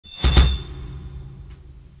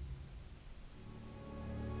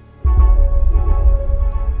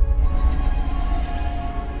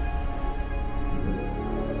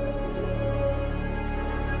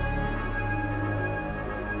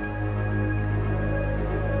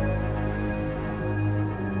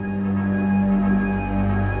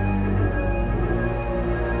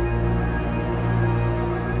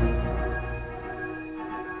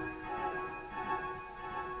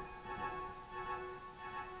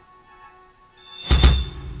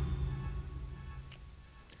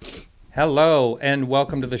Hello and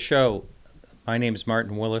welcome to the show. My name is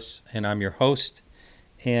Martin Willis and I'm your host.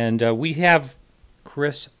 And we have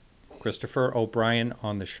Christopher O'Brien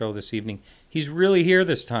on the show this evening. He's really here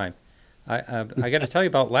this time. I got to tell you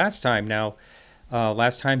about last time. Now,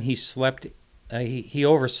 last time he slept, he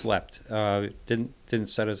overslept. Didn't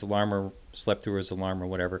set his alarm or slept through his alarm or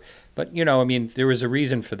whatever. But I mean, there was a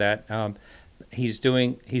reason for that. He's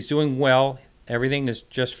doing well. Everything is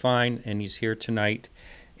just fine, and he's here tonight.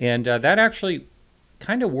 And that actually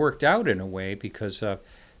kind of worked out in a way because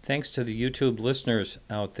thanks to the YouTube listeners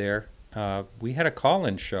out there, we had a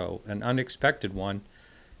call-in show, an unexpected one,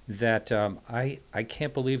 that I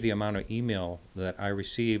can't believe the amount of email that I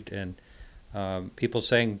received and people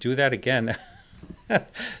saying, do that again.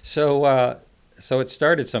 So it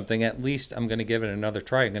started something. At least I'm going to give it another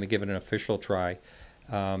try. I'm going to give it an official try.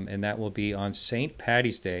 And that will be on St.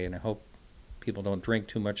 Paddy's Day. And I hope people don't drink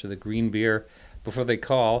too much of the green beer before they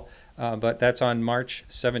call, but that's on March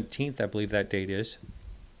 17th, I believe that date is.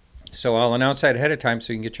 So I'll announce that ahead of time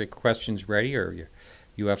so you can get your questions ready or your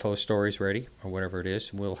UFO stories ready or whatever it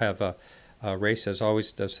is. We'll have a Race, as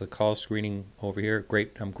always, does the call screening over here.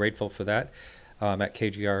 I'm grateful for that at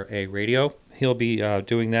KGRA Radio. He'll be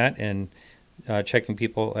doing that and checking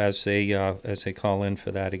people as they call in for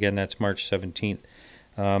that. Again, that's March 17th.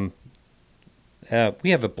 We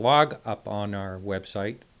have a blog up on our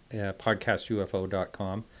website,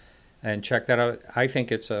 podcastufo.com, and check that out. I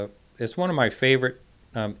think it's one of my favorite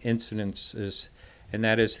incidences, and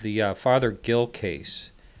that is the Father Gill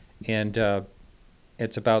case, and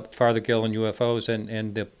it's about Father Gill and UFOs,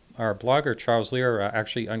 and our blogger Charles Lear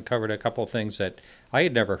actually uncovered a couple of things that I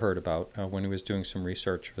had never heard about when he was doing some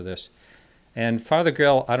research for this. And Father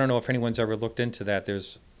Gill, I don't know if anyone's ever looked into that.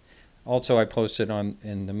 There's also, I posted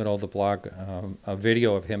in the middle of the blog a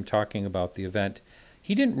video of him talking about the event.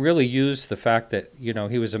 He didn't really use the fact that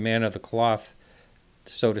he was a man of the cloth,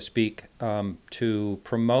 so to speak, to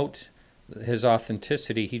promote his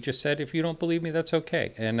authenticity. He just said, if you don't believe me, that's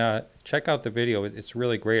okay. And check out the video. It's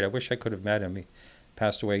really great. I wish I could have met him. He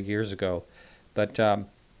passed away years ago. But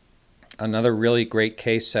another really great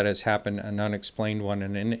case that has happened, an unexplained one,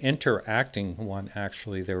 and an interacting one,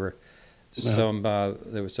 actually. There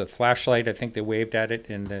was a flashlight. I think they waved at it,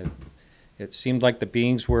 and it seemed like the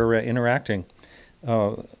beings were interacting.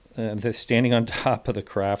 They're standing on top of the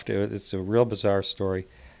craft. It's a real bizarre story.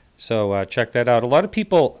 So check that out. A lot of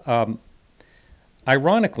people,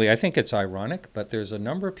 ironically, I think it's ironic, but there's a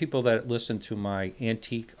number of people that listen to my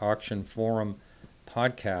Antique Auction Forum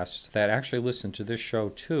podcast that actually listen to this show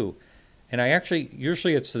too. And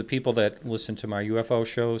usually it's the people that listen to my UFO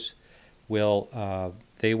shows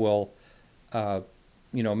they will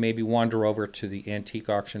maybe wander over to the Antique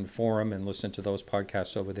Auction Forum and listen to those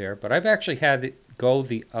podcasts over there. But I've actually had it go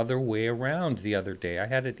the other way around the other day. I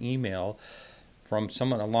had an email from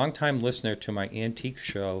a longtime listener to my antique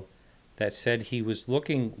show that said he was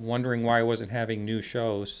wondering why I wasn't having new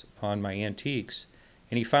shows on my antiques,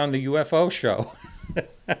 and he found the UFO show.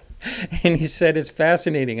 And he said, it's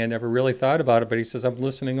fascinating. I never really thought about it, but he says, I'm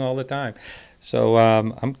listening all the time. So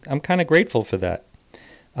I'm kind of grateful for that.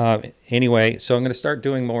 Anyway, so I'm going to start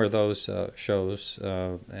doing more of those shows,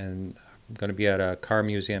 and I'm going to be at a car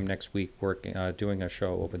museum next week doing a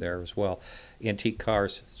show over there as well. Antique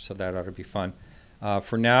cars, so that ought to be fun.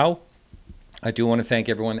 For now, I do want to thank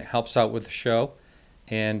everyone that helps out with the show,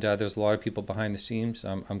 and there's a lot of people behind the scenes.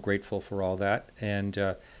 I'm grateful for all that, and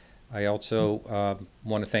I also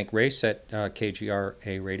want to thank Race at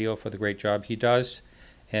KGRA Radio for the great job he does,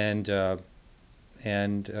 and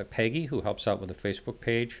Peggy, who helps out with the Facebook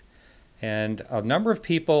page. And a number of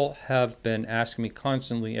people have been asking me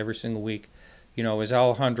constantly every single week, is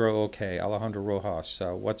Alejandro okay? Alejandro Rojas,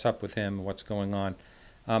 what's up with him? What's going on?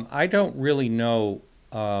 I don't really know,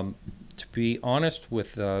 to be honest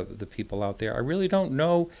with the people out there. I really don't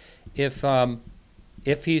know if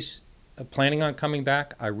he's planning on coming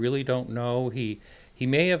back. I really don't know. He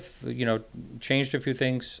may have, changed a few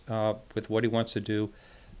things with what he wants to do.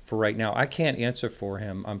 For right now, I can't answer for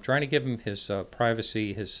him. I'm trying to give him his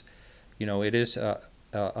privacy. It is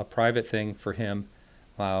a private thing for him,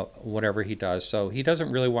 whatever he does. So he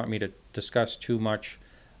doesn't really want me to discuss too much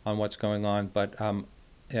on what's going on. But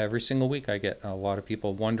every single week I get a lot of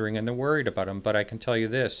people wondering, and they're worried about him. But I can tell you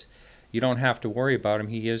this, you don't have to worry about him.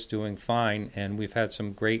 He is doing fine, and we've had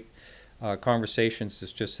some great conversations.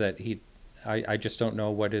 It's just that I just don't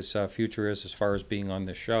know what his future is as far as being on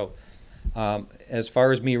this show. As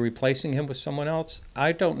far as me replacing him with someone else,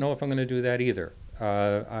 I don't know if I'm going to do that either.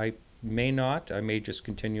 I may not. I may just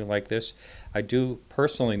continue like this. I do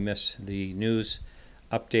personally miss the news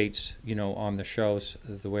updates, on the shows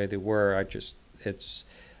the way they were.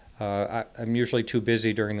 I'm usually too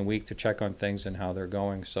busy during the week to check on things and how they're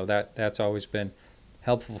going. So that's always been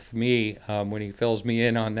helpful for me when he fills me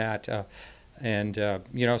in on that.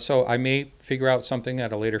 So I may figure out something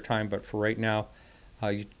at a later time, but for right now,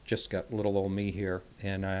 you just got little old me here.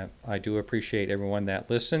 And I do appreciate everyone that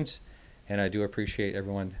listens, and I do appreciate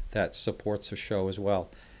everyone that supports the show as well.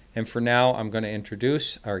 And for now, I'm going to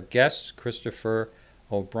introduce our guest, Christopher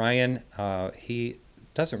O'Brien. He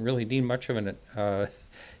doesn't really need much of an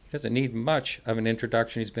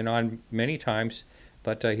introduction. He's been on many times,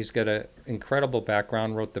 but he's got an incredible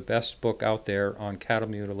background. Wrote the best book out there on cattle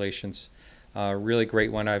mutilations. Really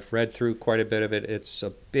great one. I've read through quite a bit of it. It's a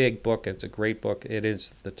big book. It's a great book. It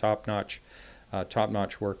is the top-notch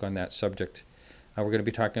work on that subject. We're going to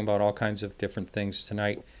be talking about all kinds of different things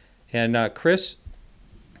tonight. And Chris,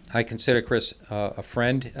 I consider Chris a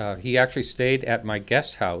friend. He actually stayed at my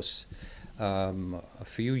guest house a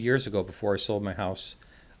few years ago before I sold my house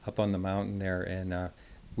up on the mountain there. And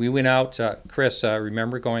we went out. Chris,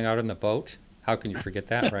 remember going out on the boat? How can you forget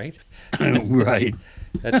that, right? Right.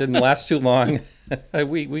 That didn't last too long.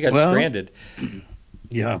 we got stranded.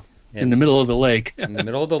 Yeah, in the middle of the lake. In the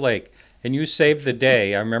middle of the lake. And you saved the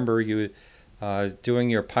day. I remember you doing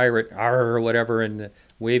your pirate R or whatever and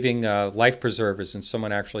waving life preservers, and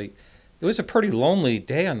someone actually, it was a pretty lonely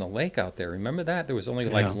day on the lake out there. Remember that? There was only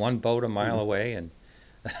like one boat a mile away, and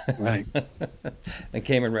right. and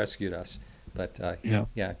came and rescued us. But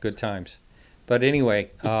good times. But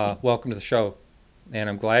anyway, welcome to the show, and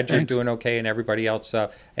I'm glad you're doing okay, and everybody else.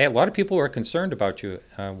 Hey, a lot of people were concerned about you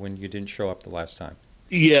when you didn't show up the last time.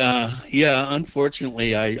 Yeah.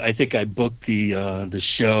 Unfortunately, I think I booked the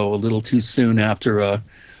show a little too soon after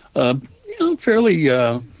fairly.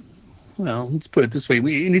 Well, let's put it this way: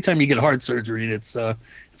 anytime you get heart surgery, it's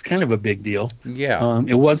kind of a big deal. Yeah.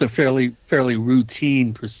 It was a fairly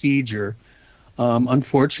routine procedure.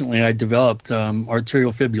 Unfortunately, I developed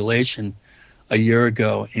arterial fibrillation a year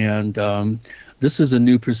ago, and this is a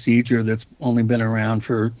new procedure that's only been around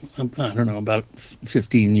for about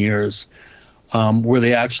 15 years. Where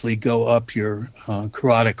they actually go up your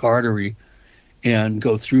carotid artery and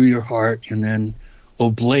go through your heart and then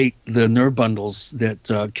oblate the nerve bundles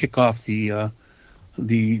that kick off the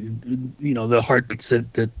heartbeats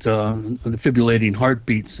that the defibrillating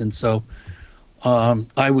heartbeats. And so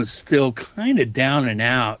I was still kind of down and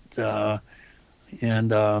out.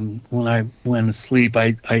 And when I went to sleep,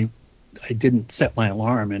 I didn't set my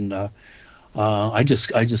alarm, and I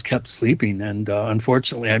just kept sleeping, and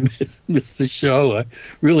unfortunately I missed the show. I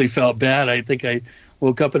really felt bad. I think I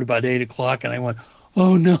woke up at about 8 o'clock, and I went,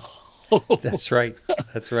 "Oh no!" That's right.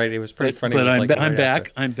 It was pretty funny. But I'm back.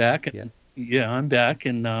 After. I'm back. Yeah, I'm back,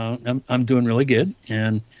 and I'm doing really good,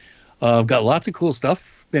 and I've got lots of cool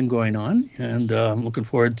stuff been going on, and I'm looking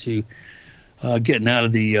forward to getting out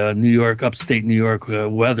of the upstate New York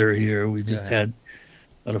weather here. We just had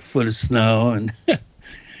about a foot of snow, and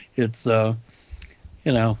it's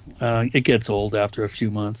it gets old after a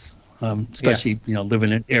few months, especially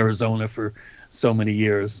living in Arizona for so many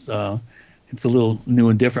years. It's a little new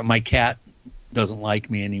and different. My cat doesn't like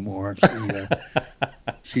me anymore.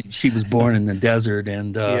 She was born in the desert,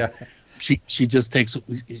 and she just takes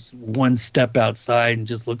one step outside and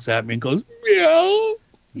just looks at me and goes, meow.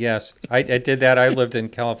 Yes, I did that. I lived in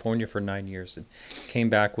California for 9 years and came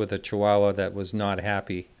back with a Chihuahua that was not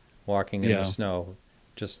happy walking in the snow.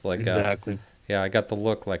 Just like exactly. I got the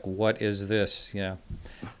look like, what is this? Yeah.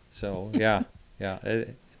 So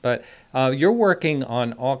but you're working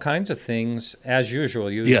on all kinds of things as usual.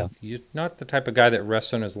 You're not the type of guy that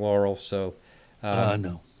rests on his laurels. So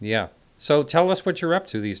no. Yeah. So tell us what you're up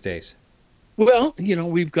to these days. Well,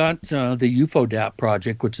 we've got the UFO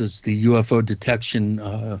project, which is the UFO detection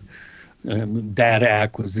data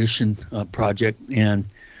acquisition project, and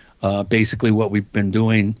basically what we've been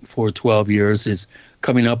doing for 12 years is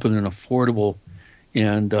coming up with an affordable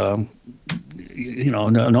and a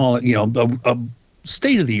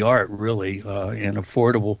state of the art, really, an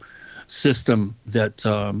affordable system that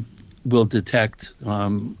will detect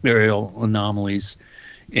aerial anomalies.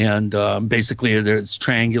 And basically, there's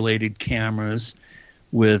triangulated cameras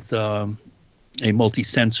with a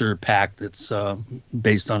multi-sensor pack that's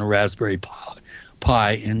based on a Raspberry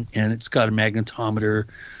Pi, and it's got a magnetometer,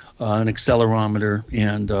 an accelerometer,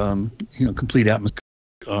 and complete atmospheric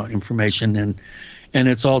information, and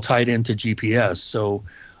it's all tied into GPS. So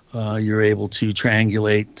you're able to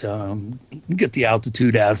triangulate, get the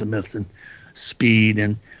altitude, azimuth, and speed,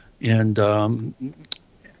 and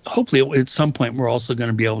hopefully at some point we're also going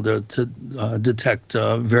to be able to detect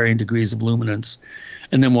varying degrees of luminance.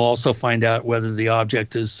 And then we'll also find out whether the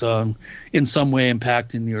object is in some way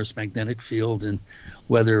impacting the Earth's magnetic field, and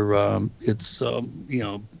whether it's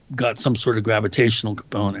got some sort of gravitational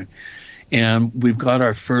component. And we've got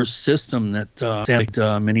our first system that had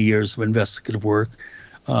many years of investigative work.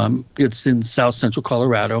 It's in south central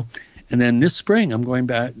Colorado. And then this spring, I'm going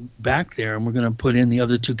back there, and we're going to put in the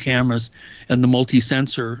other two cameras and the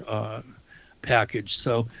multi-sensor package.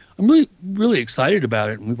 So I'm really, really excited about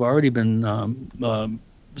it. And we've already been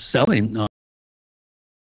selling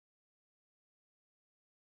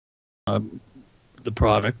the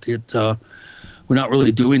product. We're not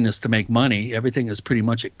really doing this to make money. Everything is pretty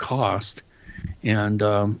much at cost. And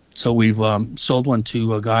so we've sold one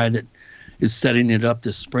to a guy that is setting it up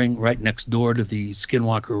this spring right next door to the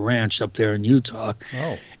Skinwalker Ranch up there in Utah.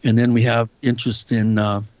 Oh. And then we have interest in,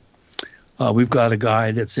 we've got a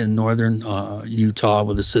guy that's in northern Utah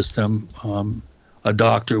with a system, a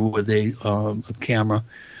doctor with a camera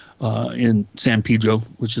in San Pedro,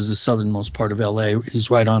 which is the southernmost part of LA. He's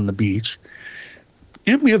right on the beach.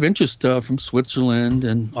 And we have interest from Switzerland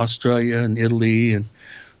and Australia and Italy, and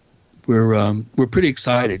we're pretty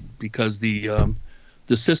excited because the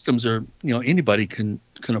systems are, anybody can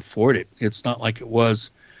afford it. It's not like it was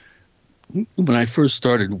when I first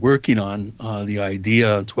started working on the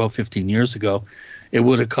idea 12, 15 years ago. It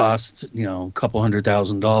would have cost, a couple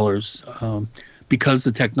 $100,000 because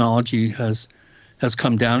the technology has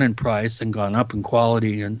come down in price and gone up in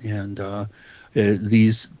quality, and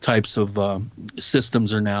these types of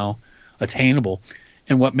systems are now attainable.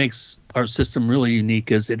 And what makes our system really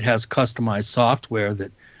unique is it has customized software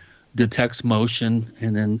that detects motion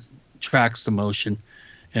and then tracks the motion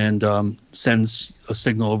and sends a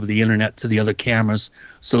signal over the internet to the other cameras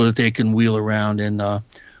so that they can wheel around and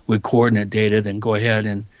with coordinate data then go ahead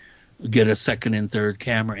and get a second and third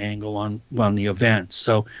camera angle on the event.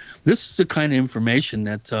 So this is the kind of information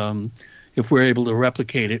that if we're able to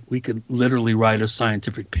replicate it, we could literally write a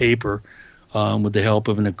scientific paper with the help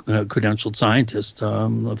of a credentialed scientist,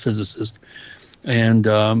 a physicist. And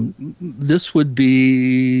this would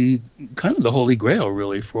be kind of the holy grail,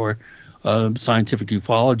 really, for scientific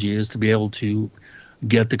ufology, is to be able to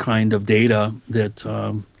get the kind of data that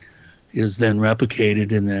is then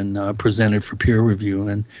replicated and then presented for peer review.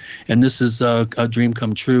 And this is a dream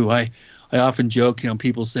come true. I often joke,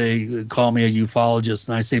 people say, call me a ufologist,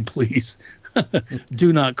 and I say, please,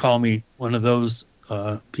 do not call me one of those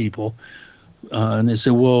people. And they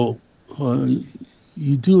say, well,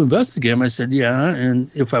 you do investigate them. I said, yeah, and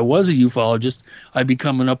if I was a ufologist, I'd be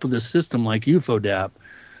coming up with a system like UFODAP.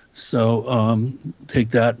 So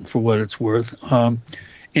take that for what it's worth.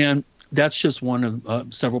 And that's just one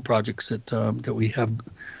of several projects that we have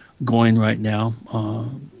going right now.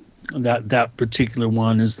 That particular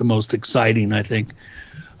one is the most exciting, I think,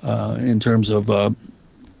 in terms of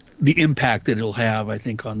the impact that it'll have, I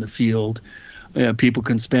think, on the field. People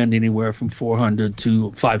can spend anywhere from $400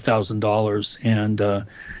 to $5,000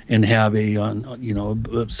 and have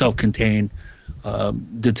a self-contained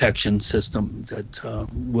detection system that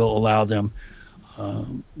will allow them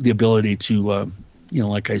the ability to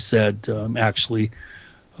like I said, actually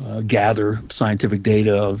gather scientific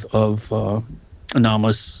data of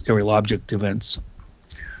anomalous aerial object events.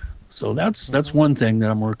 So that's one thing that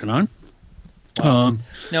I'm working on.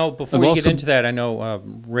 Now, before we get into that, I know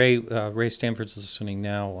Ray Stanford's listening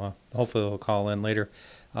now. Hopefully he'll call in later.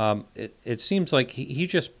 It seems like he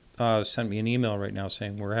just sent me an email right now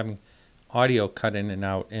saying we're having audio cut in and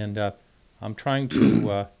out, and I'm trying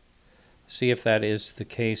to see if that is the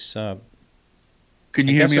case. Can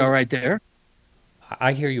you hear me all right there?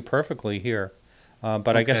 I hear you perfectly here, but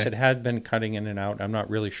okay. I guess it has been cutting in and out. I'm not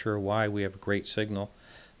really sure why. We have a great signal,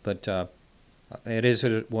 but it is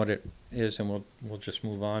what it is, and we'll just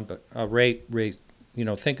move on. But Ray,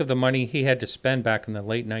 think of the money he had to spend back in the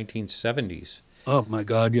late 1970s. Oh my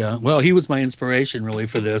God, yeah. Well, he was my inspiration really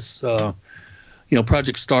for this.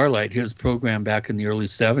 Project Starlight, his program back in the early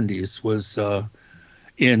 70s, was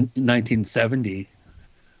in 1970.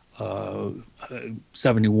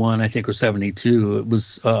 71, I think, or 72. It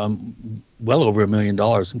was well over $1 million.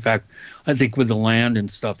 In fact, I think with the land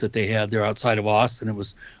and stuff that they had there outside of Austin, it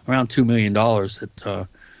was around $2 million that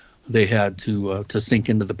they had to sink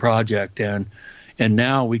into the project. And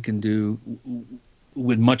now we can do,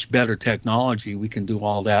 with much better technology, we can do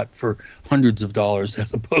all that for hundreds of dollars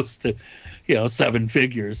as opposed to, seven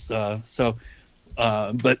figures. But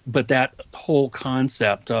that whole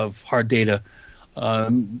concept of hard data,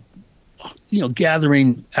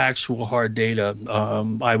 gathering actual hard data.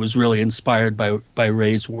 I was really inspired by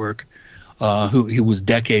Ray's work. who he was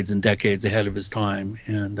decades and decades ahead of his time.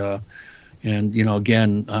 And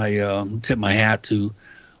again, I tip my hat to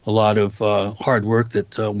a lot of hard work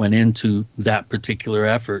that went into that particular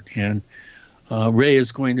effort. And Ray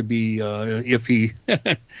is going to be, if he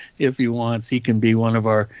if he wants, he can be one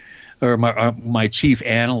of my chief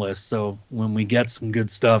analyst. So when we get some good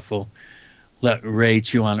stuff, we'll let Ray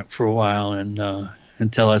chew on it for a while and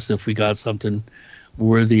tell us if we got something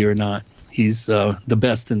worthy or not. He's the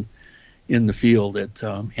best in the field at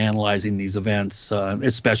analyzing these events,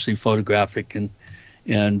 especially photographic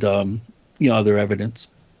and other evidence.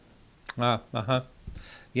 That's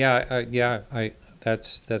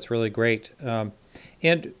really great.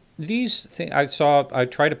 And these things I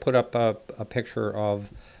tried to put up a picture of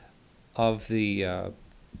the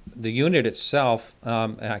unit itself.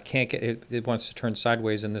 And I can't get it. It wants to turn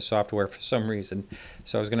sideways in this software for some reason.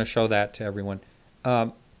 So I was going to show that to everyone.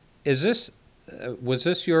 Was this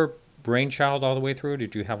your brainchild all the way through?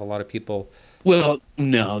 Did you have a lot of people? Well,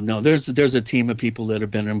 no. There's a team of people that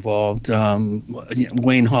have been involved.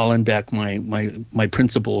 Wayne Hollenbeck, my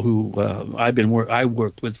principal, who I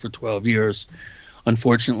worked with for 12 years.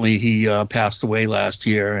 Unfortunately, he passed away last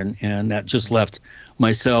year, and that just left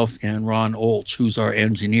myself and Ron Olch, who's our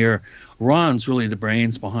engineer. Ron's really the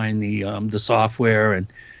brains behind the software and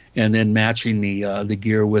then matching the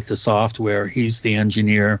gear with the software. He's the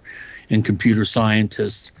engineer and computer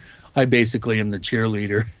scientist. I basically am the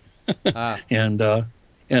cheerleader. And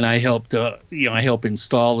I helped I help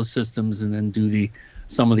install the systems and then do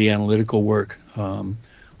some of the analytical work.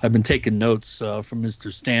 I've been taking notes from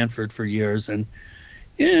Mr. Stanford for years, and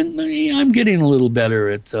I'm getting a little better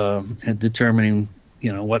at determining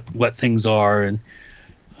what things are. And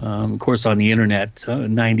of course on the internet,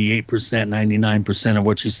 98%, 99% of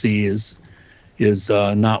what you see is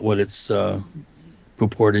not what it's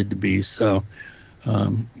purported to be. So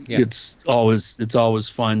it's always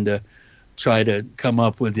fun to try to come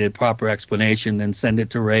up with the proper explanation, then send it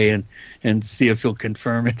to Ray and see if he'll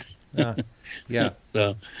confirm it.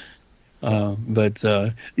 So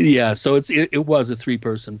so it was a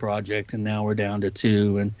 3-person project, and now we're down to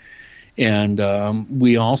 2, and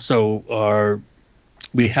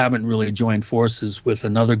we haven't really joined forces with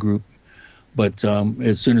another group, but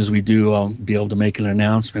as soon as we do, I'll be able to make an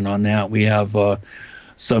announcement on that. We have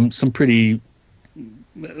some pretty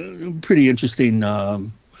interesting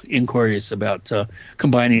inquiries about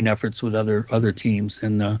combining efforts with other teams,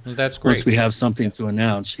 and that's great. Once we have something to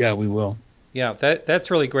announce, we will. Yeah,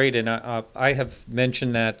 that's really great, and I have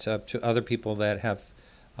mentioned that to other people that have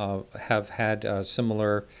had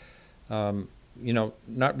similar,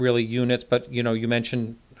 not really units, but you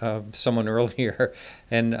mentioned someone earlier,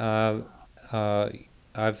 and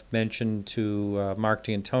I've mentioned to Mark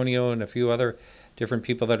D'Antonio and a few other different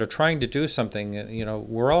people that are trying to do something.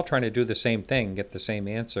 We're all trying to do the same thing, get the same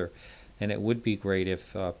answer, and it would be great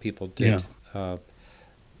if people did.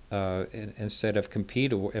 Instead of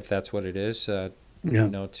compete, or if that's what it is, to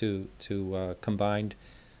combine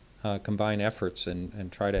efforts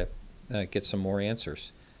and try to get some more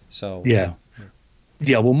answers. So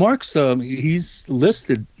well, Mark's he's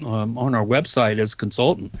listed on our website as a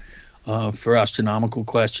consultant for astronomical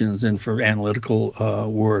questions and for analytical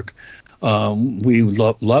work. We would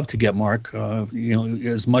love to get Mark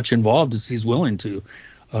as much involved as he's willing to.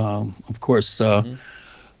 Of course,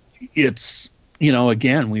 it's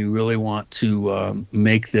again, we really want to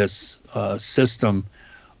make this system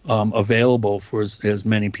available for as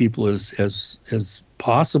many people as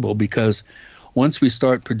possible, because once we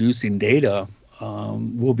start producing data,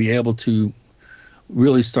 we'll be able to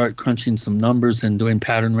really start crunching some numbers and doing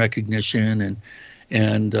pattern recognition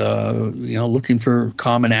and looking for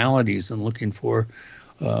commonalities and looking for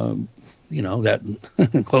that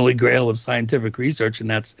holy grail of scientific research, and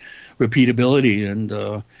that's repeatability.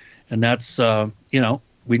 And that's,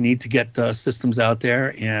 we need to get systems out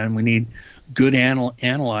there, and we need good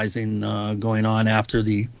analyzing going on after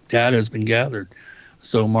the data has been gathered.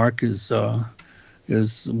 So Mark is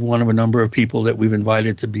one of a number of people that we've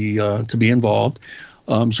invited to be involved.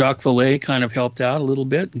 Jacques Vallée kind of helped out a little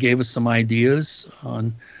bit, gave us some ideas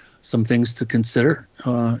on some things to consider.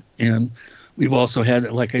 And we've also had,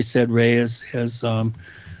 like I said, Ray has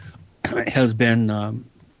been,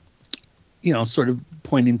 sort of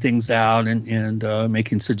pointing things out and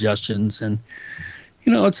making suggestions, and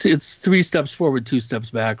it's 3 steps forward, 2 steps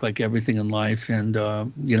back, like everything in life. And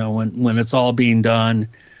when it's all being done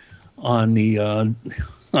on the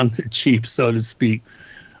cheap, so to speak,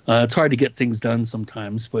 it's hard to get things done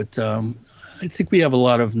sometimes. But I think we have a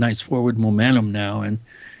lot of nice forward momentum now, and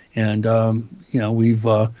we've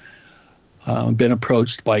been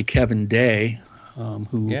approached by Kevin Day,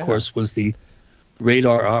 who, Yeah. of course, was the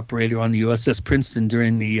radar operator on the USS Princeton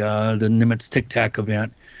during the Nimitz Tic Tac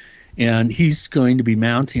event. And he's going to be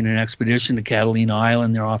mounting an expedition to Catalina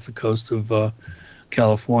Island there off the coast of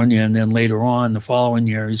California. And then later on, the following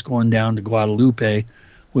year, he's going down to Guadalupe,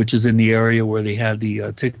 which is in the area where they had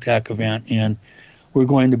the Tic Tac event. And we're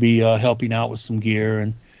going to be helping out with some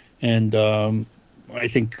gear. And I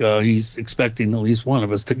think he's expecting at least one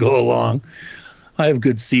of us to go along. I have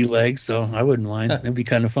good sea legs, so I wouldn't mind. It'd be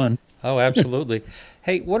kind of fun. Oh, absolutely.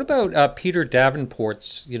 Hey, what about Peter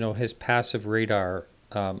Davenport's, his passive radar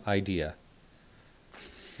idea?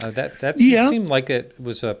 That seemed like it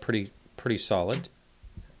was pretty solid.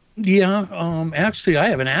 Yeah, actually, I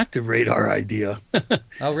have an active radar idea.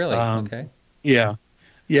 Oh, really? Okay. Yeah.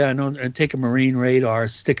 No, take a marine radar,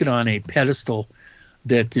 stick it on a pedestal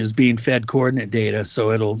that is being fed coordinate data,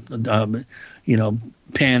 so it'll,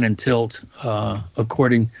 pan and tilt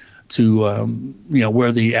according to,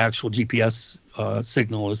 where the actual GPS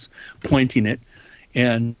signal is pointing it.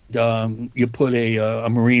 And you put a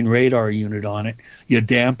marine radar unit on it. You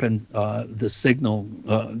dampen the signal,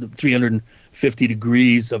 the 350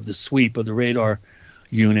 degrees of the sweep of the radar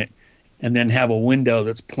unit, and then have a window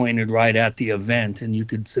that's pointed right at the event, and you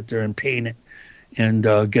could sit there and paint it and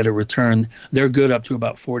get a return. They're good up to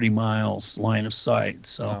about 40 miles line of sight.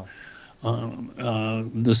 So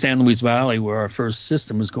the San Luis Valley, where our first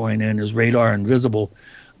system is going in, is radar invisible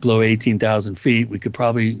below 18,000 feet. We could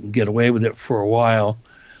probably get away with it for a while.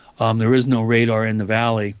 There is no radar in the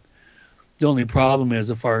valley. The only problem is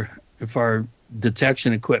if our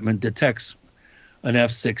detection equipment detects an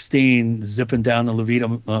F-16 zipping down the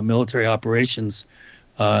Levita military operations,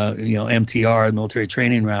 MTR, military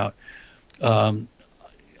training route, I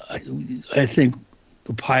think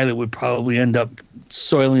the pilot would probably end up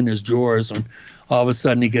soiling his drawers when all of a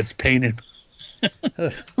sudden he gets painted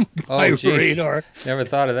by radar. Never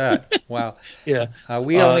thought of that. Wow. Yeah.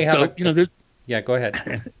 We only have yeah, go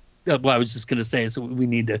ahead. Well, I was just going to say, so we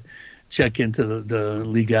need to check into the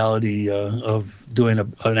legality of doing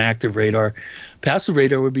an active radar. Passive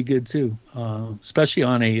radar would be good too, especially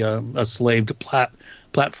on a slaved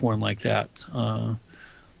platform like that.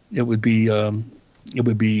 It would be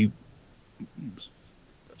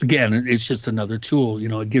again, it's just another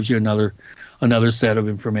tool. It gives you another set of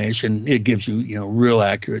information. It gives you real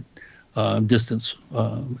accurate distance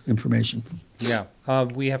information. Yeah,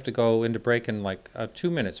 we have to go into break in like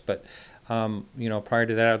 2 minutes, but prior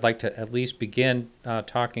to that, I'd like to at least begin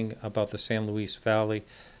talking about the San Luis Valley,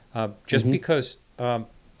 just because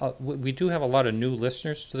we do have a lot of new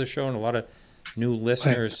listeners to the show, and a lot of new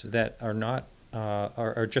listeners that are not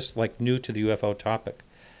are just like new to the UFO topic.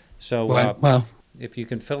 So if you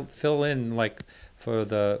can fill in, like, for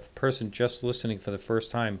the person just listening for the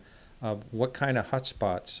first time, what kind of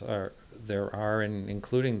hotspots there are,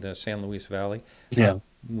 including the San Luis Valley.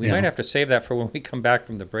 We might have to save that for when we come back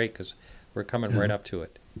from the break, because we're coming right up to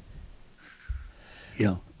it.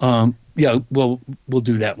 Well, we'll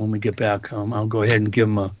do that when we get back. I'll go ahead and give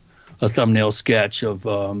them a thumbnail sketch of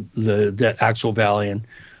the actual valley and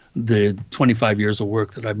the 25 years of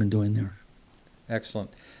work that I've been doing there.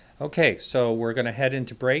 Excellent. Okay, so we're going to head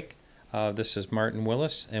into break. This is Martin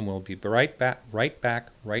Willis, and we'll be right back right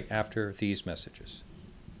after these messages.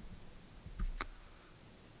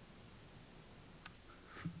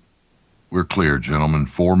 We're clear, gentlemen.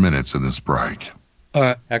 4 minutes in this break. All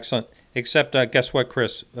right. Excellent. Except, guess what,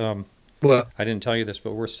 Chris? What? I didn't tell you this,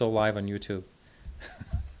 but we're still live on YouTube.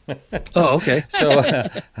 Oh, okay. So,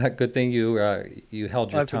 good thing you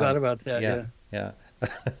held your tongue. I forgot about that. Yeah.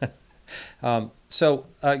 So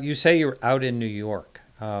you say you're out in New York.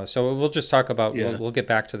 So we'll just talk about. Yeah. We'll get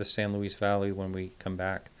back to the San Luis Valley when we come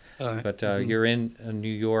back. All right. But you're in New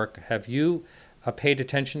York. Have you paid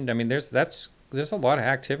attention? I mean, there's a lot of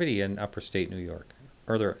activity in upper state New York,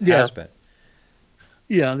 or there has been.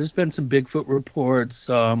 Yeah, there's been some Bigfoot reports.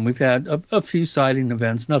 We've had a few sighting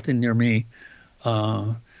events, nothing near me.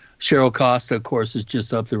 Cheryl Costa, of course, is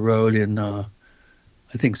just up the road in, I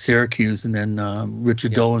think, Syracuse, and then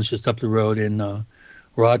Richard Dolan's just up the road in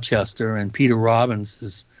Rochester, and Peter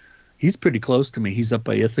Robbins he's pretty close to me. He's up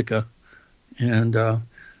by Ithaca, and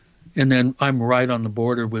then I'm right on the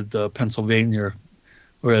border with Pennsylvania,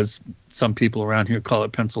 whereas some people around here call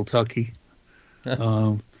it Pennsyltucky.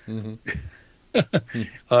 And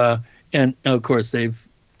of course the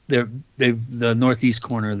northeast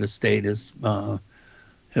corner of the state has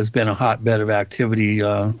been a hotbed of activity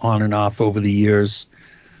on and off over the years.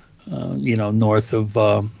 North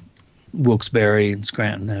of Wilkes-Barre and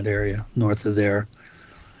Scranton, that area, north of there.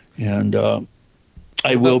 And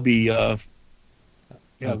I will be. Go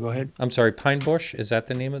ahead. I'm sorry, Pine Bush, is that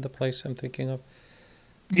the name of the place I'm thinking of?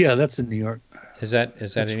 Yeah, that's in New York. Is that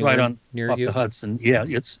It's anywhere right on near off you? the Hudson. Yeah,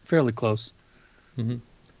 it's fairly close. Hmm.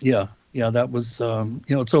 Yeah, yeah, that was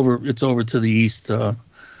it's over to the east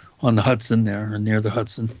on the Hudson there, or near the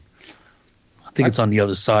Hudson. I think I, it's on the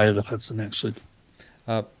other side of the Hudson actually.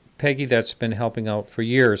 Peggy, that's been helping out for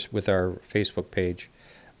years with our Facebook page,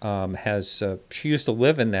 has she used to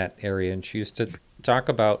live in that area, and she used to talk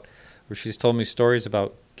about, or she's told me stories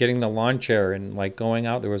about getting the lawn chair and like going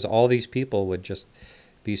out. There was all these people would just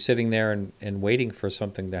be sitting there and waiting for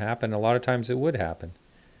something to happen. A lot of times it would happen.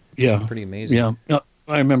 Yeah, Pretty amazing. yeah.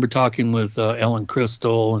 I remember talking with Ellen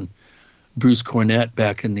Crystal and Bruce Cornett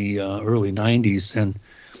back in the early '90s, and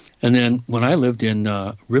then when I lived in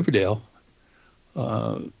Riverdale,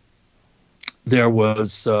 there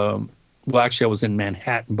was well, actually, I was in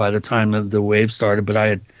Manhattan by the time the wave started, but I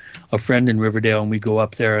had a friend in Riverdale, and we go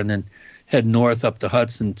up there and then head north up the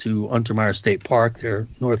Hudson to Untermeyer State Park there,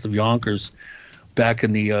 north of Yonkers, back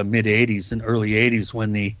in the mid '80s and early '80s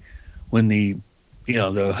when the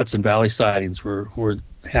the Hudson Valley sightings were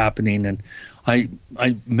happening. And I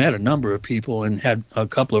met a number of people and had a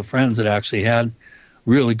couple of friends that actually had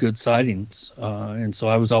really good sightings, and so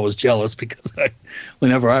I was always jealous because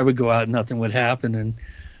whenever I would go out, nothing would happen,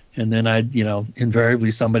 and then I'd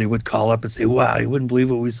invariably somebody would call up and say, "Wow, you wouldn't believe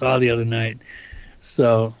what we saw the other night."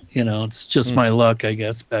 So it's just my luck, I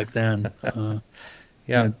guess, back then.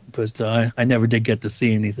 Yeah. But I never did get to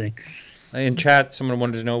see anything. In chat, someone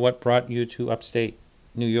wanted to know what brought you to upstate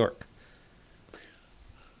New York.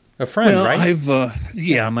 A friend, Well,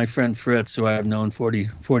 right? my friend Fritz, who I've known 40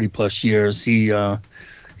 plus years, he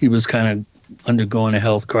was kind of undergoing a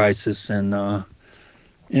health crisis and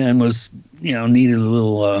was, needed a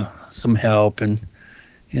little, some help. And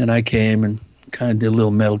I came and kind of did a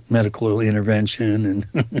little medical intervention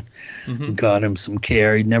and got him some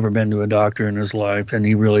care. He'd never been to a doctor in his life. And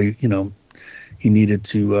he really, he needed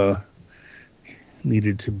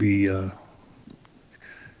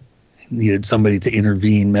somebody to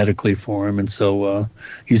intervene medically for him, and so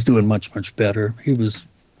he's doing much better. He was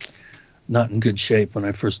not in good shape when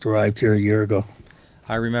I first arrived here a year ago.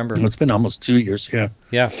 I remember. It's been almost 2 years. Yeah,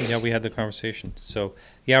 we had the conversation. So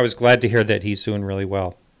I was glad to hear that he's doing really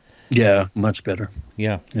well. Yeah, much better.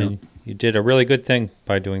 Yeah. And you did a really good thing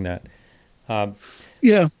by doing that. I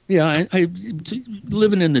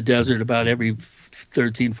living in the desert about every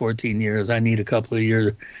 13, 14 years. I need a couple of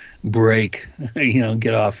years break.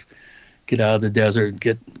 Get out of the desert,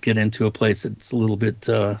 get into a place that's a little bit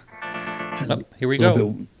here we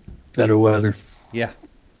go. Bit better weather. Yeah,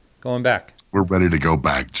 going back. We're ready to go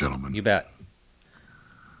back, gentlemen. You bet.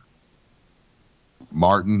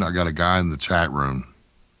 Martin, I got a guy in the chat room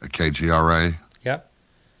at KGRA. Yeah.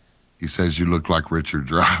 He says you look like Richard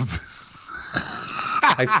Dreyfuss.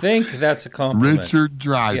 I think that's a compliment. Richard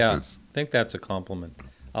Dreyfuss. Yeah, I think that's a compliment.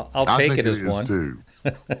 I'll take it as one. Too.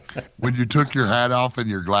 When you took your hat off and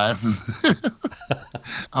your glasses,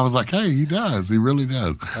 I was like, hey, he does. He really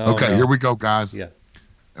does. Oh, okay, no. Here we go, guys. Yeah.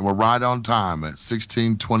 And we're right on time at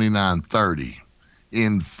 16:29:30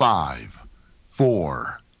 in 5,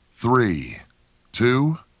 4, 3,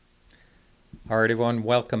 2. All right, everyone,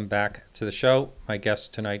 welcome back to the show. My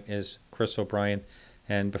guest tonight is Chris O'Brien.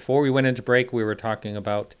 And before we went into break, we were talking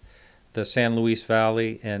about the San Luis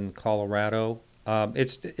Valley in Colorado.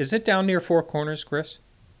 Is it down near Four Corners, Chris?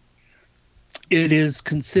 It is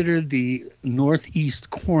considered the northeast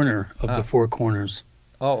corner of the Four Corners.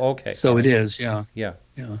 Oh, okay. So it is, yeah. Yeah.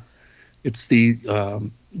 It's the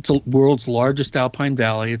world's largest alpine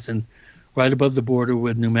valley. It's right above the border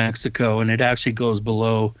with New Mexico, and it actually goes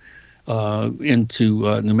below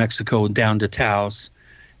into New Mexico and down to Taos.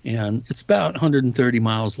 And it's about 130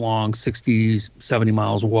 miles long, 60, 70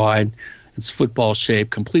 miles wide. It's football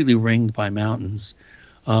shaped, completely ringed by mountains.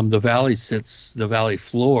 The valley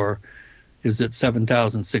floor is at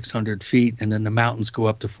 7,600 feet, and then the mountains go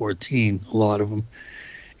up to 14, a lot of them.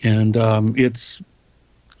 And it's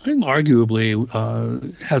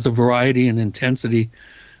arguably has a variety and intensity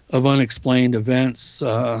of unexplained events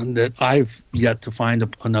that I've yet to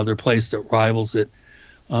find another place that rivals it.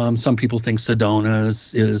 Some people think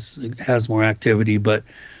Sedona has more activity, but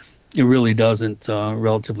it really doesn't,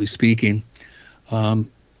 relatively speaking.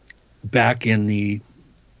 Back in the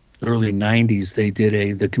early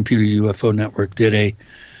 90s, the Computer UFO Network did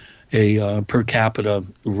a per capita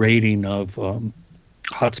rating of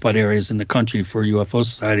hotspot areas in the country for UFO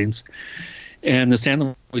sightings. And the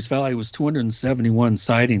San Luis Valley was 271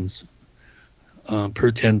 sightings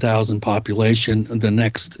per 10,000 population. The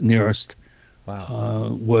next nearest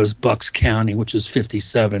was Bucks County, which is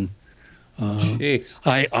 57. Jeez.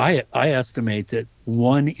 I estimate that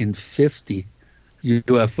 1 in 50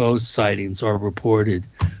 UFO sightings are reported,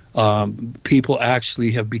 people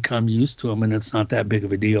actually have become used to them, and it's not that big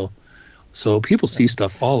of a deal. So people see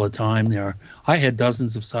stuff all the time there. I had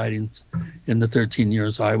dozens of sightings in the 13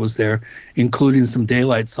 years I was there, including some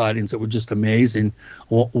daylight sightings that were just amazing.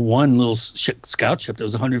 One little scout ship that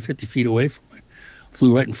was 150 feet away from me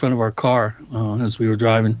flew right in front of our car as we were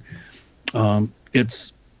driving.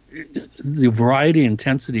 It's the variety,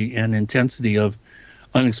 intensity of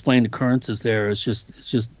unexplained occurrences there is just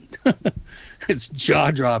it's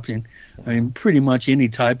jaw-dropping. I mean, pretty much any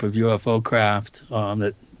type of UFO craft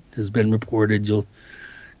that has been reported, you'll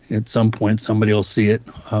at some point somebody will see it.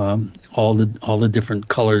 All the different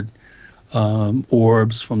colored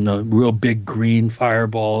orbs, from the real big green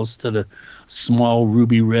fireballs to the small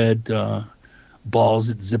ruby red balls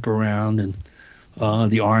that zip around, and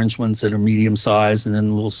the orange ones that are medium sized, and then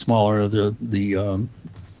a little smaller, the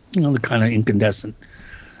kind of incandescent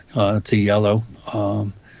to yellow.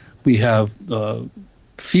 We have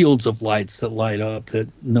fields of lights that light up that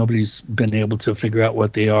nobody's been able to figure out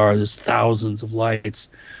what they are. There's thousands of lights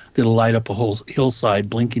that'll light up a whole hillside,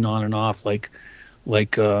 blinking on and off like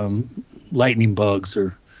lightning bugs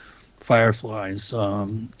or fireflies.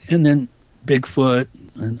 And then Bigfoot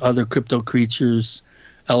and other crypto creatures,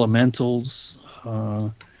 elementals,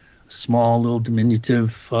 small little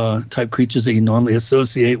diminutive type creatures that you normally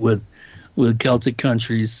associate with Celtic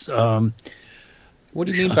countries. What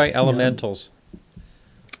do you mean by elementals?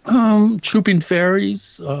 Trooping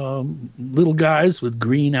fairies, little guys with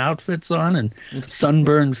green outfits on and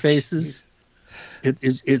sunburned faces.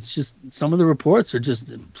 It's just, some of the reports are just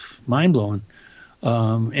mind-blowing,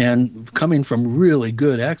 and coming from really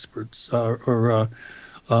good experts or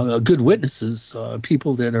good witnesses,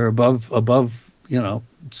 people that are above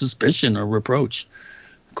suspicion or reproach,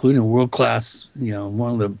 including a world-class,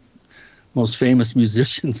 one of the most famous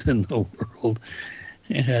musicians in the world.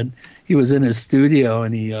 And he was in his studio,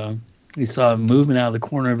 and he saw a movement out of the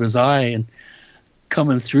corner of his eye, and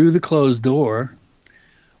coming through the closed door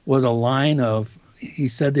was a line of, he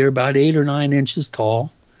said they're about 8 or 9 inches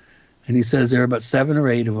tall, and he says there are about 7 or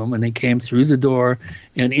 8 of them, and they came through the door,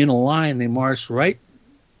 and in a line they marched right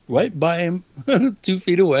by him, 2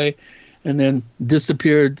 feet away, and then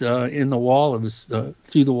disappeared in the wall of his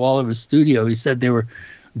through the wall of his studio. He said they were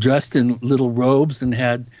dressed in little robes and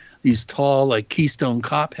had these tall, like Keystone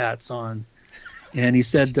Cop hats on. And he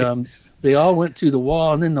said they all went through the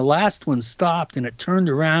wall, and then the last one stopped, and it turned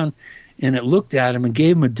around, and it looked at him and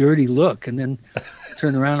gave him a dirty look, and then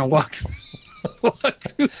turned around and walked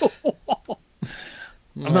through the wall.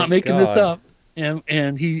 I'm not making this up.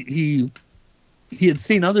 And he had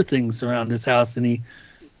seen other things around his house, and he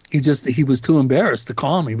was too embarrassed to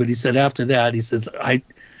call me. But he said after that, he says,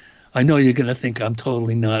 I know you're going to think I'm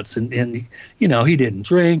totally nuts. And he didn't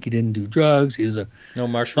drink. He didn't do drugs. He was no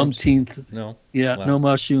mushrooms. No. Yeah, wow. No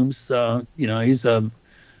mushrooms. He's a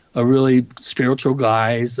really spiritual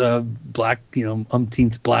guy. He's a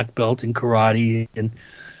umpteenth black belt in karate, and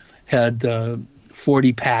had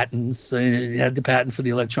 40 patents. He had the patent for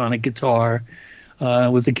the electronic guitar.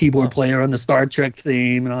 Was a keyboard player on the Star Trek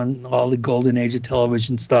theme and on all the golden age of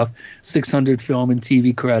television stuff. 600 film and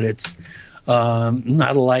TV credits.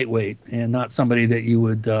 Not a lightweight, and not somebody that you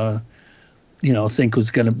would, think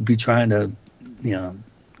was going to be trying to,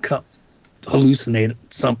 hallucinate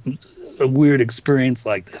a weird experience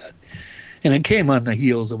like that. And it came on the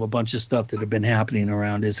heels of a bunch of stuff that had been happening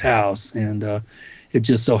around his house, and it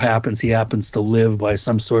just so happens he happens to live by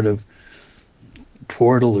some sort of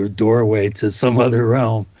portal or doorway to some other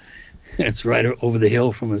realm. It's right over the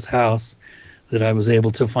hill from his house, that I was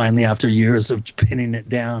able to finally, after years of pinning it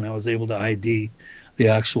down, I was able to ID the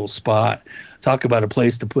actual spot. Talk about a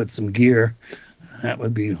place to put some gear. That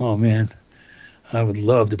would be, oh man, I would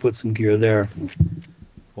love to put some gear there.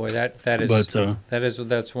 Boy, that's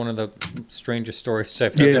one of the strangest stories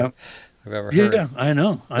I've ever heard. Yeah, I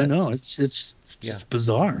know. It's just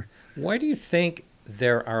bizarre. Why do you think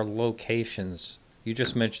there are locations? You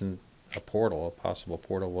just mentioned a portal, a possible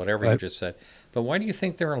portal, whatever you just said. But why do you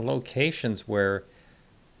think there are locations where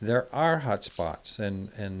there are hot spots and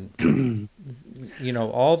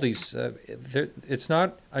all these? It's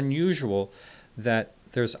not unusual that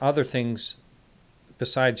there's other things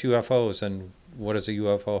besides UFOs. And what is a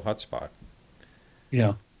UFO hotspot?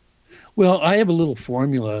 Yeah. Well, I have a little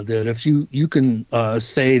formula that if you can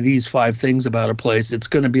say these 5 things about a place, it's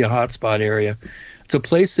going to be a hotspot area. It's a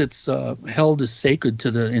place that's held as sacred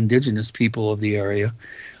to the indigenous people of the area,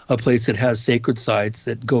 a place that has sacred sites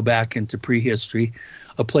that go back into prehistory,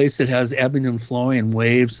 a place that has ebbing and flowing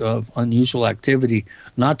waves of unusual activity,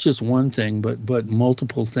 not just one thing, but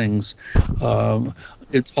multiple things.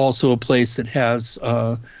 It's also a place that has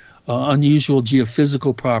unusual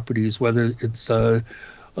geophysical properties, whether it's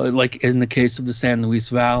like in the case of the San Luis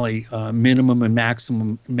Valley, minimum and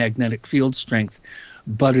maximum magnetic field strength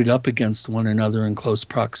butted up against one another in close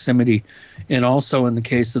proximity. And also in the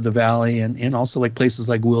case of the valley, and also like places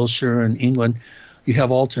like Wilshire and England, you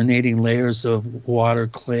have alternating layers of water,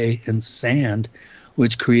 clay, and sand,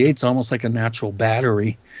 which creates almost like a natural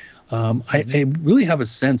battery. I really have a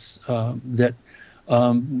sense that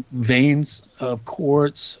veins of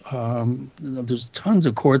quartz, there's tons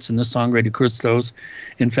of quartz in the Sangre de Cristos.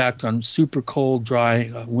 In fact, on super cold,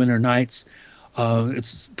 dry winter nights,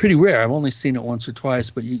 it's pretty rare. I've only seen it once or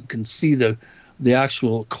twice, but you can see the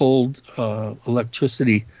actual cold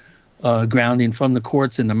electricity grounding from the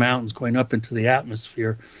quartz in the mountains going up into the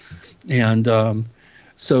atmosphere. And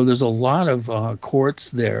so there's a lot of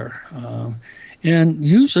quartz there. And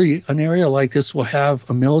usually an area like this will have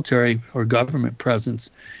a military or government presence.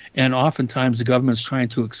 And oftentimes the government's trying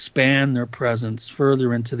to expand their presence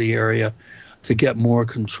further into the area to get more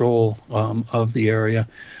control of the area.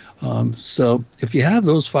 So if you have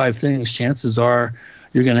those five things, chances are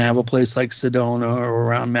you're going to have a place like Sedona or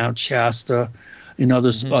around Mount Shasta, in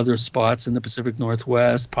other spots in the Pacific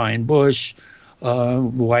Northwest, Pine Bush,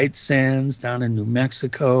 White Sands down in New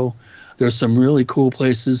Mexico. There's some really cool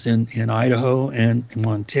places in Idaho and in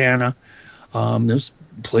Montana. There's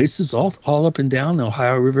places all up and down the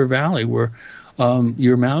Ohio River Valley where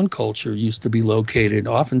your mound culture used to be located.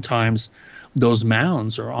 Oftentimes, those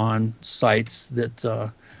mounds are on sites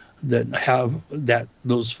that have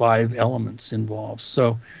those five elements involved.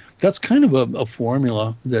 So that's kind of a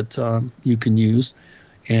formula that you can use,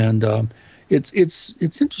 and it's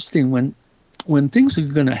interesting when things are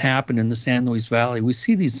going to happen in the San Luis Valley. We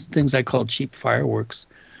see these things I call cheap fireworks.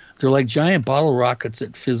 They're like giant bottle rockets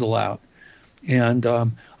that fizzle out, and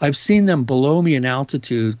I've seen them below me in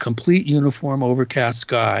altitude, complete uniform overcast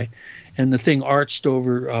sky, and the thing arched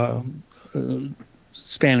over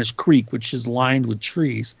Spanish Creek, which is lined with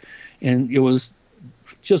trees, and it was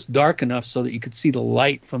just dark enough so that you could see the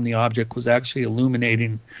light from the object was actually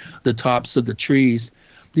illuminating the tops of the trees.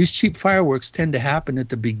 These cheap fireworks tend to happen at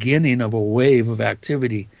the beginning of a wave of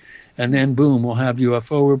activity, and then boom, we'll have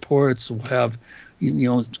UFO reports, we'll have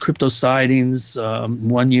crypto sightings.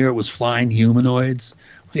 One year it was flying humanoids.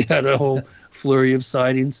 We had a whole flurry of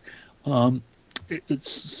sightings.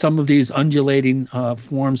 It's some of these undulating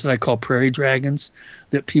forms that I call prairie dragons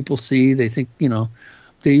that people see. They think,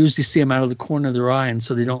 they usually see them out of the corner of their eye, and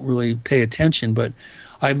so they don't really pay attention. But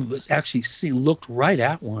I actually looked right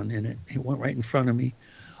at one, and it went right in front of me.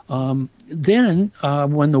 Then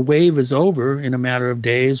when the wave is over in a matter of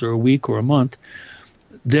days or a week or a month,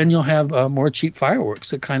 then you'll have more cheap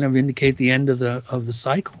fireworks that kind of indicate the end of the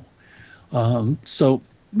cycle. So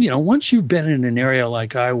once you've been in an area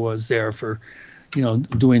like I was there for,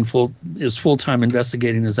 doing full-time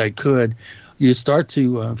investigating as I could, you start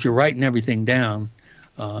to, if you're writing everything down,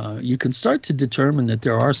 you can start to determine that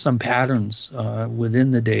there are some patterns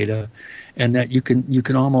within the data, and that you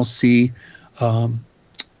can almost see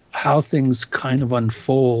how things kind of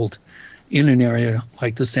unfold in an area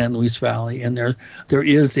like the San Luis Valley. And there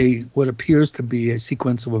is what appears to be a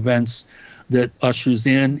sequence of events that ushers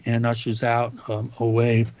in and ushers out a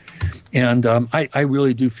wave. And I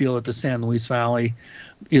really do feel that the San Luis Valley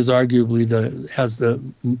is arguably has the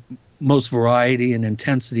most variety and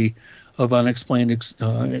intensity of unexplained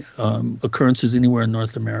occurrences anywhere in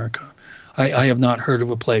North America. I have not heard of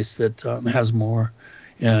a place that has more,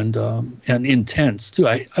 and intense too.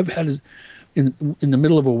 I've had in the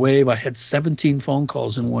middle of a wave, I had 17 phone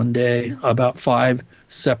calls in one day about 5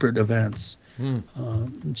 separate events.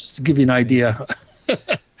 Just to give you an idea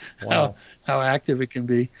Wow. how active it can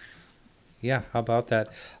be. Yeah, how about that?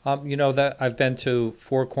 That I've been to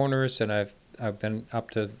Four Corners, and I've been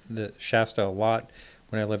up to the Shasta a lot.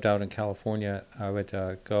 When I lived out in California, I would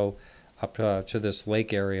go up to this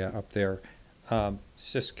lake area up there,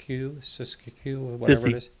 Siskiyou, whatever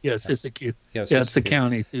it is. Yeah, Siskiyou. Yeah, it's a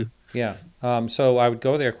county too. Yeah. So I would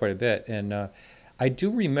go there quite a bit, and I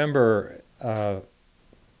do remember.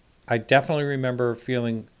 I definitely remember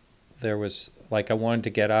feeling there was like I wanted to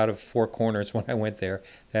get out of Four Corners when I went there.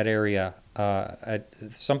 That area,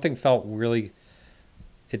 something felt really.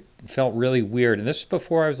 It felt really weird, and this is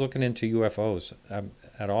before I was looking into UFOs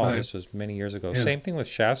at all. Right. This was many years ago. Yeah. Same thing with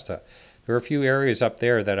Shasta. There were a few areas up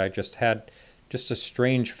there that I just had just a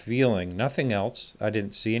strange feeling. Nothing else. I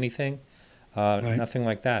didn't see anything. Right. Nothing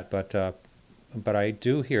like that. But I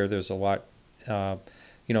do hear there's a lot.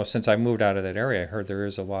 since I moved out of that area, I heard there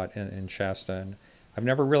is a lot in Shasta, and I've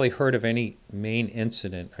never really heard of any main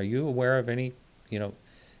incident. Are you aware of any,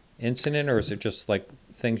 incident, or is it just like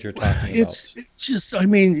things you're talking about? It's just, I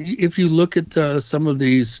mean, if you look at some of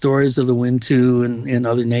the stories of the Wintu and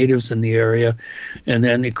other natives in the area, and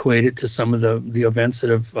then equate it to some of the events that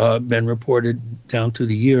have been reported down through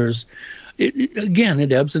the years, again,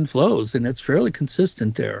 it ebbs and flows, and it's fairly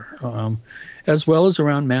consistent there, as well as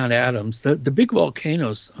around Mount Adams. The big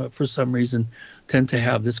volcanoes, for some reason, tend to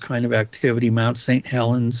have this kind of activity. Mount St.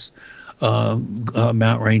 Helens,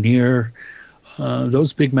 Mount Rainier,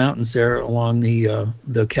 those big mountains there along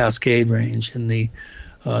the Cascade Range and the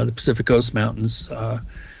Pacific Coast Mountains,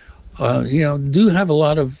 do have a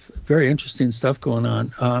lot of very interesting stuff going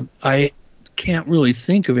on. I can't really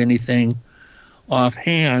think of anything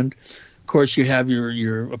offhand. Of course, you have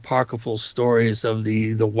your apocryphal stories of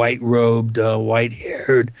the white-robed,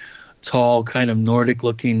 white-haired, tall, kind of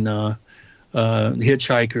Nordic-looking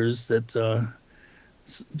hitchhikers that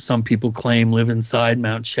some people claim live inside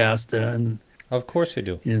Mount Shasta. And of course they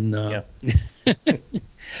do. Yeah.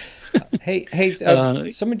 Hey,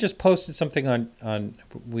 someone just posted something on.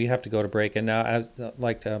 We have to go to break, and now I'd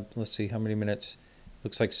like to let's see how many minutes.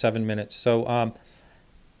 Looks like 7 minutes. So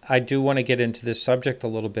I do want to get into this subject a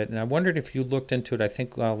little bit, and I wondered if you looked into it. I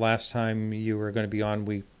think last time you were going to be on,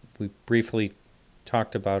 we briefly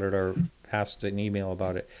talked about it or passed an email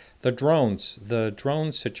about it. The drone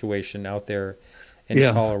situation out there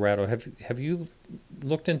in Colorado. Have you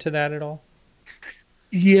looked into that at all?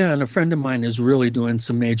 Yeah, and a friend of mine is really doing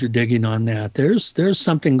some major digging on that. There's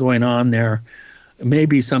something going on there,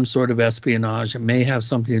 maybe some sort of espionage. It may have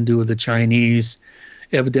something to do with the Chinese.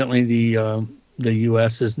 Evidently, the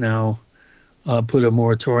U.S. has now put a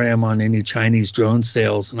moratorium on any Chinese drone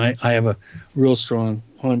sales, and I have a real strong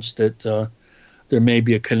hunch that there may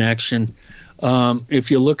be a connection.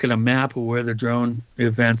 If you look at a map of where the drone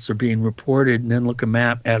events are being reported, and then look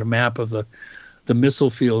at a map of the missile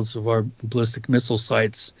fields of our ballistic missile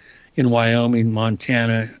sites in Wyoming,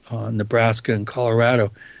 Montana, Nebraska, and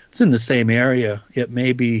Colorado, it's in the same area. It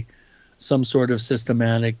may be some sort of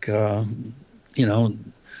systematic, I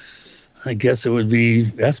guess it would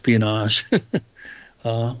be espionage.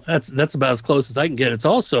 That's about as close as I can get. It's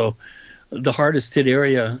also the hardest hit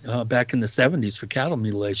area back in the 70s for cattle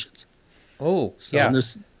mutilations. Oh, so yeah.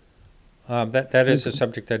 That is a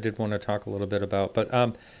subject I did want to talk a little bit about, but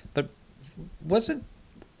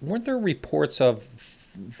weren't there reports of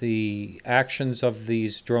the actions of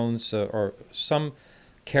these drones or some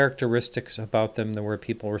characteristics about them that where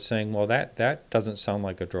people were saying, well, that doesn't sound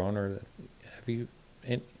like a drone? Or have you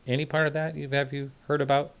any part of that have you heard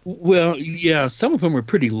about? Well, yeah, some of them were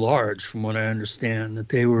pretty large, from what I understand. That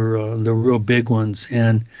they were the real big ones,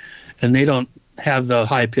 and they don't have the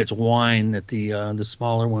high pitched whine that the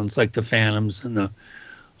smaller ones like the Phantoms and the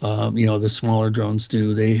smaller drones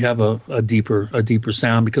do. They have a deeper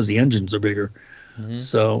sound because the engines are bigger. Mm-hmm.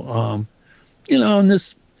 So, and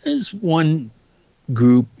this is one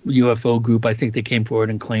group, UFO group. I think they came forward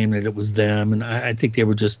and claimed that it was them, and I think they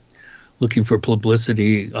were just looking for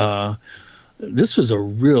publicity. This was a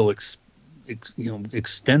real,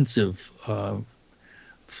 extensive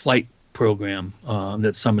flight program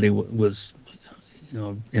that somebody was,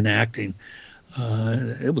 enacting.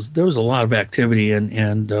 There was a lot of activity,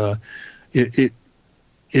 and it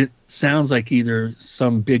sounds like either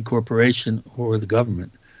some big corporation or the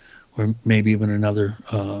government, or maybe even another.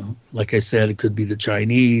 Like I said, it could be the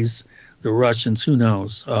Chinese, the Russians. Who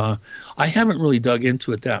knows? I haven't really dug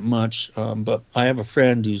into it that much, but I have a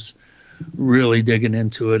friend who's really digging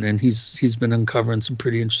into it, and he's been uncovering some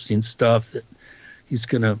pretty interesting stuff that he's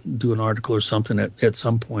going to do an article or something at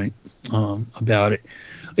some point about it.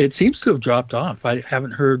 It seems to have dropped off. I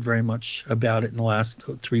haven't heard very much about it in the last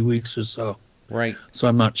 3 weeks or so. Right. So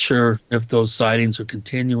I'm not sure if those sightings are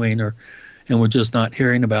continuing, and we're just not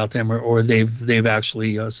hearing about them, or they've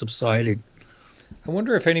actually subsided. I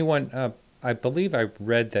wonder if anyone. I believe I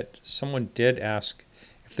read that someone did ask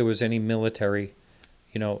if there was any military,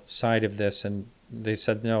 side of this, and they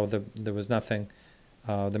said no. there was nothing.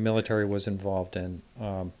 The military was involved in.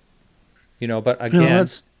 But again.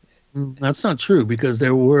 No, that's not true, because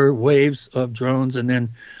there were waves of drones, and then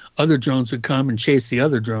other drones would come and chase the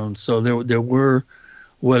other drones. So there were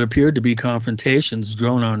what appeared to be confrontations,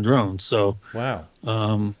 drone on drone. So wow,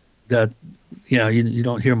 you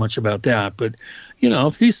don't hear much about that. But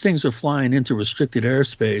if these things are flying into restricted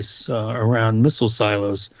airspace around missile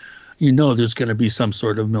silos, there's going to be some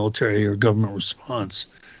sort of military or government response.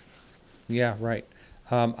 Yeah, right.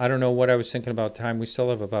 I don't know what I was thinking about time. We still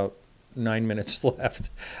have about 9 minutes left.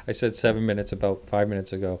 I said 7 minutes about 5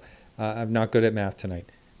 minutes ago. I'm not good at math tonight.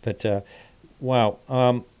 But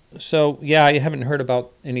wow. So yeah, I haven't heard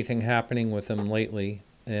about anything happening with them lately,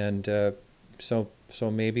 and so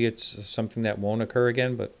maybe it's something that won't occur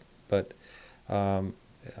again. But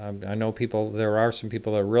I know people. There are some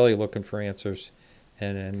people that are really looking for answers,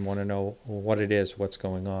 and want to know what it is, what's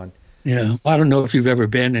going on. Yeah, I don't know if you've ever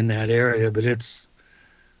been in that area, but it's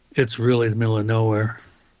really the middle of nowhere.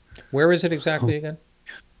 Where is it exactly again?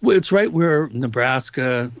 Well, it's right where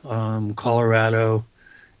Nebraska, Colorado,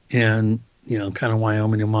 and kind of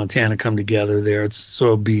Wyoming and Montana come together there.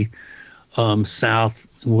 It'll be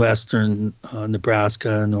southwestern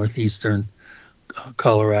Nebraska, northeastern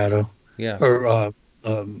Colorado, Yeah. or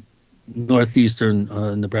northeastern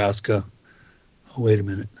Nebraska. Oh, wait a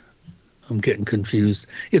minute. I'm getting confused.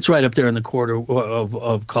 It's right up there in the corner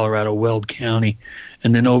of Colorado, Weld County,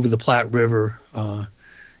 and then over the Platte River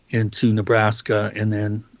into Nebraska, and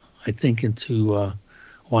then I think into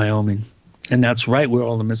Wyoming. And that's right where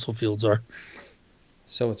all the missile fields are.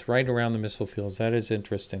 So it's right around the missile fields. That is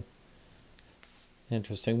interesting.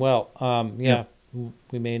 Interesting. Well, yeah,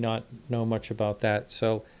 we may not know much about that.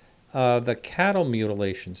 So the cattle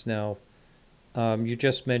mutilations. Now, you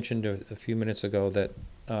just mentioned a few minutes ago that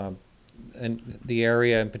and the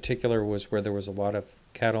area in particular was where there was a lot of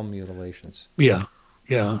cattle mutilations. Yeah,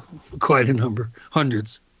 quite a number,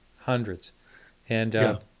 hundreds. And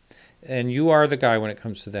and you are the guy when it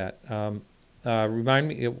comes to that. Remind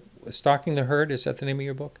me, Stalking the Herd, is that the name of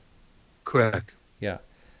your book? Correct. Yeah.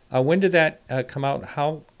 When did that come out?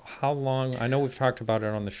 How long? I know we've talked about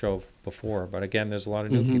it on the show before, but again, there's a lot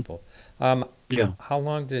of new people. How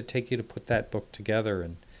long did it take you to put that book together?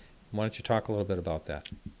 And why don't you talk a little bit about that?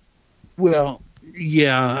 Well,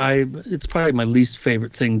 yeah, it's probably my least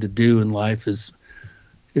favorite thing to do in life is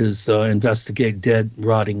investigate dead,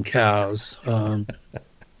 rotting cows.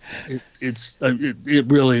 It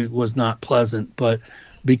really was not pleasant, but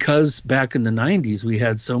because back in the 90s we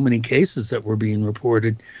had so many cases that were being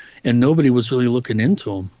reported and nobody was really looking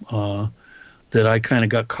into them, that I kind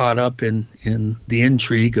of got caught up in the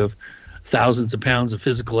intrigue of thousands of pounds of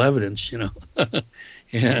physical evidence,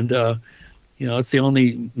 and it's the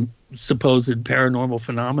only supposed paranormal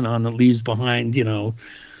phenomenon that leaves behind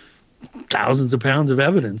thousands of pounds of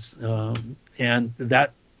evidence, and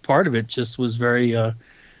that part of it just was very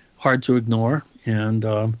hard to ignore, and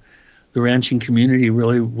the ranching community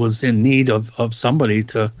really was in need of somebody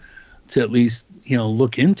to at least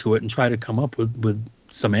look into it and try to come up with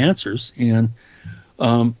some answers. And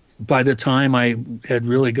by the time I had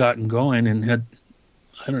really gotten going and had,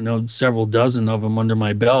 I don't know, several dozen of them under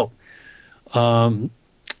my belt, the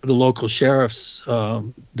local sheriff's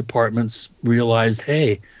departments realized,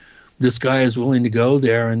 hey, this guy is willing to go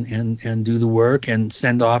there and do the work and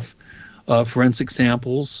send off forensic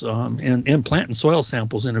samples and plant and soil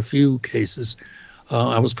samples in a few cases.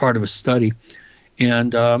 I was part of a study,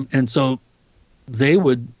 and so they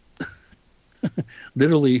would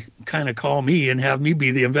literally kind of call me and have me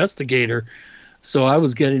be the investigator. So I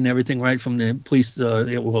was getting everything right from the police,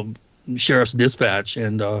 sheriff's dispatch,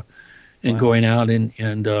 and wow. Going out and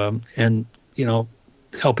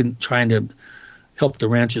trying to help the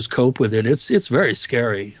ranchers cope with it. It's very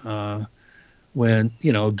scary when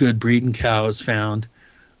a good breeding cow is found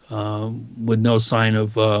with no sign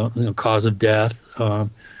of cause of death.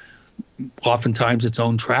 Oftentimes its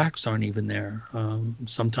own tracks aren't even there.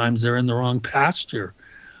 Sometimes they're in the wrong pasture.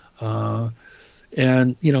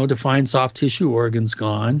 And to find soft tissue organs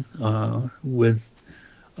gone, with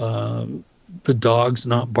the dogs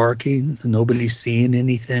not barking, nobody's seeing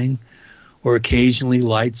anything, or occasionally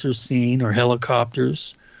lights are seen or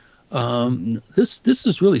helicopters. This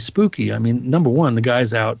is really spooky. I mean, number one, the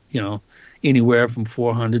guy's out, anywhere from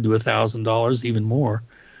 $400 to $1,000, even more.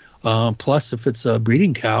 Plus, if it's a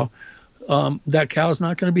breeding cow, that cow's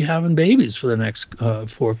not going to be having babies for the next 4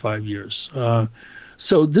 or 5 years.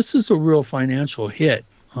 So this is a real financial hit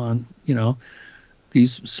on,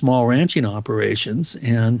 these small ranching operations.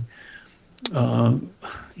 And, I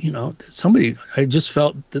just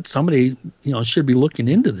felt that somebody, should be looking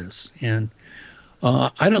into this. And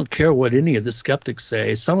I don't care what any of the skeptics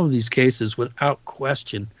say. Some of these cases, without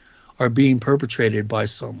question, are being perpetrated by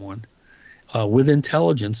someone with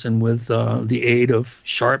intelligence and with the aid of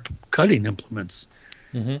sharp cutting implements.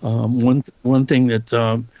 Mm-hmm. One thing that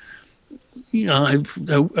I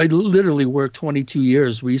literally worked 22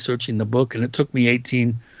 years researching the book, and it took me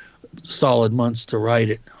 18 solid months to write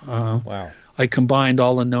it. Wow! I combined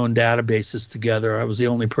all the known databases together. I was the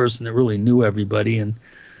only person that really knew everybody, and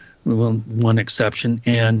one exception.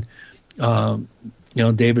 And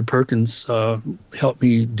David Perkins helped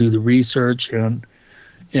me do the research, and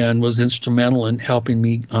and was instrumental in helping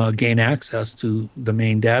me gain access to the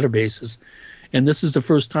main databases. And this is the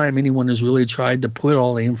first time anyone has really tried to put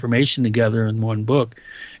all the information together in one book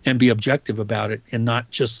and be objective about it, and not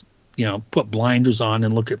just, put blinders on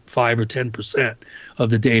and look at 5 or 10% of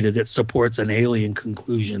the data that supports an alien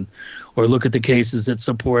conclusion, or look at the cases that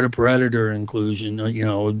support a predator inclusion,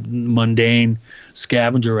 mundane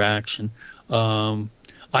scavenger action.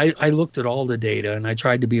 I looked at all the data, and I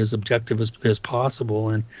tried to be as objective as possible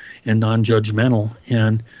and non-judgmental.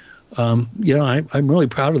 And, I'm really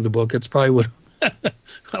proud of the book. It's probably what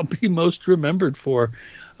I'll be most remembered for.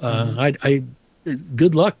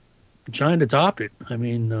 Good luck trying to top it. I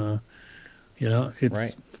mean,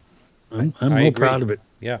 it's, right. I'm real proud of it.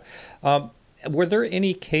 Yeah. Were there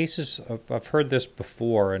any cases, I've heard this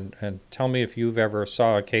before, and tell me if you've ever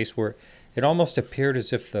saw a case where it almost appeared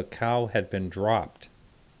as if the cow had been dropped?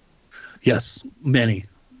 Yes, many.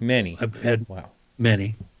 Many? I've had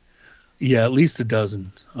many. Yeah, at least a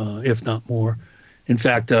dozen, if not more. In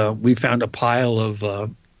fact, we found a pile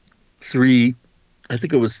of three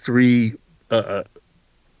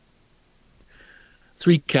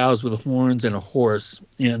cows with horns and a horse,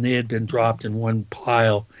 and they had been dropped in one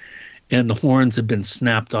pile, and the horns had been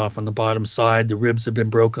snapped off on the bottom side. The ribs had been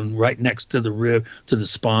broken right next to the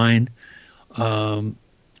spine.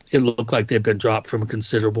 It looked like they'd been dropped from a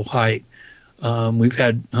considerable height. We've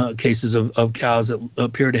had cases of cows that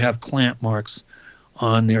appear to have clamp marks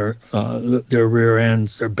on their rear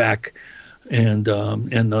ends, their back, and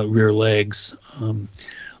the rear legs.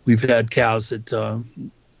 We've had cows that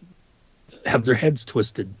have their heads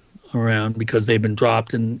twisted around because they've been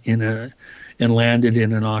dropped and landed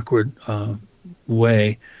in an awkward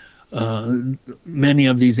way. Many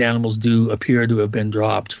of these animals do appear to have been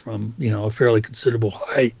dropped from a fairly considerable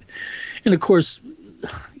height, and of course,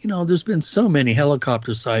 there's been so many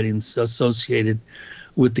helicopter sightings associated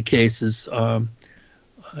with the cases.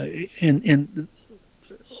 And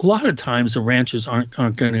a lot of times the ranchers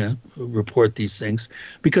aren't going to report these things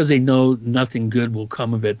because they know nothing good will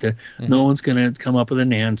come of it. No one's going to come up with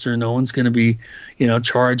an answer. No one's going to be,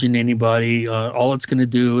 charging anybody. All it's going to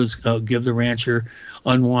do is give the rancher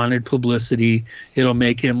unwanted publicity. It'll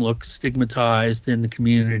make him look stigmatized in the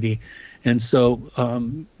community. And so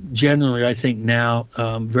generally, I think now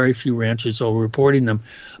very few ranchers are reporting them.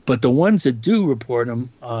 But the ones that do report them,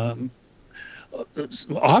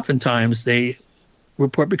 oftentimes they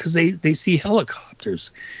report because they see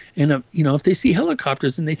helicopters, and if they see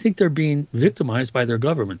helicopters and they think they're being victimized by their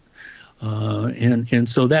government, and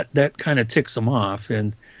so that kind of ticks them off,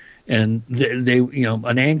 and they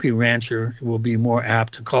an angry rancher will be more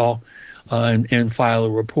apt to call and file a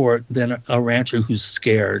report than a rancher who's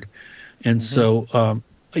scared, and so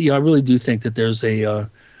I really do think that there's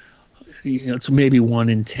it's maybe 1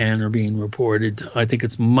 in 10 are being reported. I think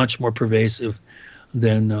it's much more pervasive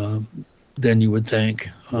than you would think.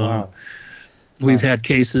 Wow. We've had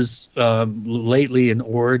cases lately in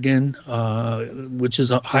Oregon, which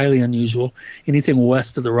is highly unusual. Anything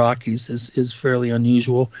west of the Rockies is fairly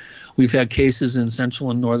unusual. We've had cases in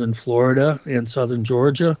central and northern Florida and southern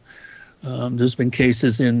Georgia. There's been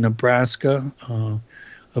cases in Nebraska.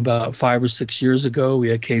 About 5 or 6 years ago, we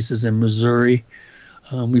had cases in Missouri.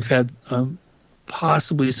 We've had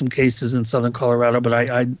possibly some cases in southern Colorado, but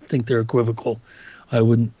I think they're equivocal. I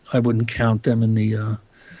wouldn't count them in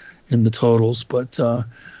the totals. But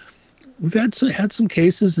we've had some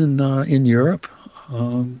cases in Europe.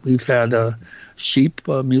 We've had sheep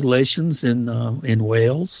mutilations in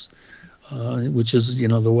Wales, which is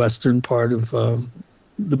the western part of the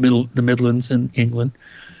Midlands in England.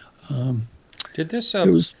 Did this?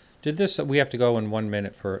 We have to go in 1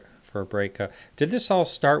 minute for a break. Did this all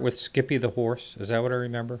start with Skippy the horse? Is that what I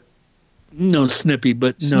remember? No, Snippy,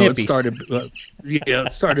 but Snippy. No, it started.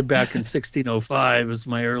 It started back in 1605. Was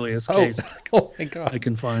my earliest case. Oh my God! I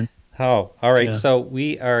can find. Oh, all right. Yeah. So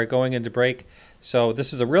we are going into break. So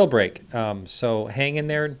this is a real break. So hang in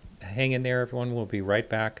there, everyone. We'll be right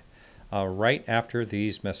back, right after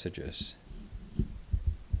these messages.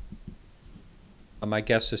 My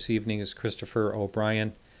guest this evening is Christopher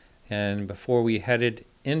O'Brien, and before we headed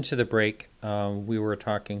into the break, we were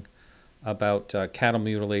talking about cattle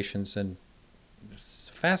mutilations, and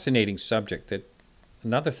it's a fascinating subject. That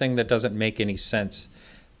another thing that doesn't make any sense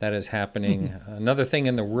that is happening. Another thing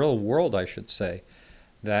in the real world, I should say,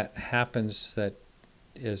 that happens that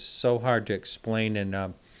is so hard to explain.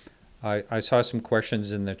 And I saw some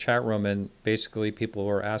questions in the chat room, and basically people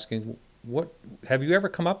were asking, "What have you ever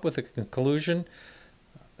come up with a conclusion?"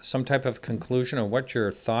 Some type of conclusion on what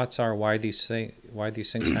your thoughts are, why these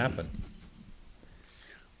things happen?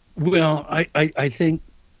 Well, I think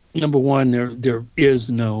number one, there is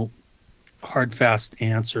no hard, fast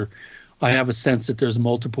answer. I have a sense that there's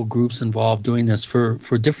multiple groups involved doing this for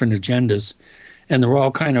different agendas, and they're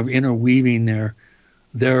all kind of interweaving their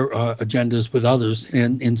agendas with others,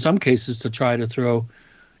 and in some cases to try to throw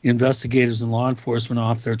investigators and law enforcement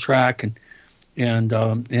off their track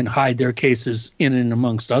and hide their cases in and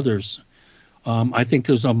amongst others. I think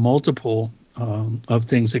there's a multiple of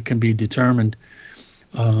things that can be determined.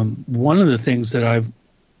 One of the things that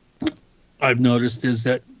I've noticed is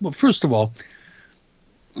that, well, first of all,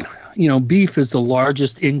 beef is the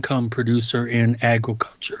largest income producer in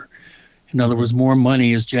agriculture. In other words, more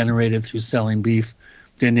money is generated through selling beef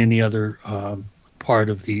than any other part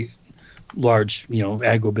of the large,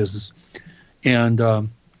 agribusiness. And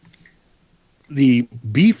the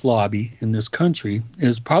beef lobby in this country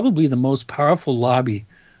is probably the most powerful lobby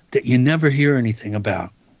that you never hear anything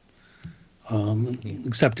about.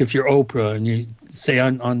 Except if you're Oprah and you say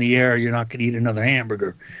on the air you're not going to eat another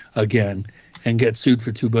hamburger again and get sued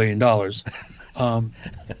for $2 billion.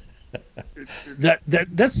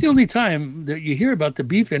 That's the only time that you hear about the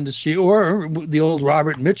beef industry, or the old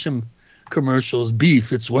Robert Mitchum commercials,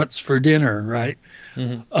 beef, it's what's for dinner, right?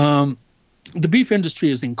 Mm-hmm. The beef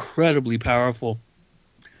industry is incredibly powerful.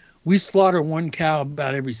 We slaughter one cow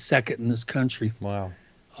about every second in this country. Wow.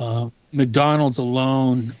 McDonald's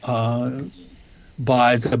alone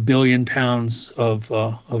buys 1 billion pounds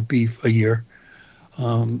of beef a year.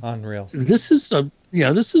 Unreal. This is a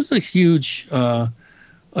huge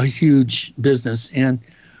business. And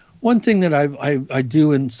one thing that I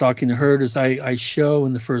do in Stalking the Herd is I show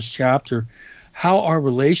in the first chapter how our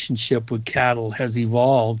relationship with cattle has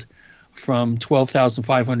evolved from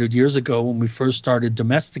 12,500 years ago when we first started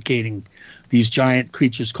domesticating these giant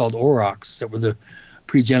creatures called aurochs that were the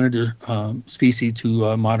progenitor species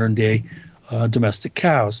to modern day domestic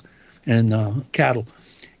cows and cattle.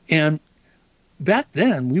 And back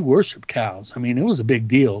then we worshiped cows. I mean, it was a big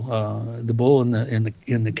deal. The bull and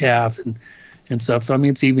the calf and stuff. I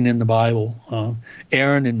mean, it's even in the Bible.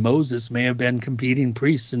 Aaron and Moses may have been competing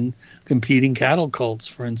priests and competing cattle cults,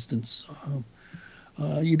 for instance.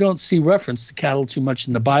 You don't see reference to cattle too much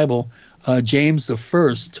in the Bible. James the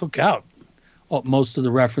First took out most of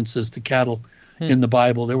the references to cattle in the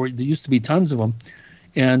Bible. There used to be tons of them.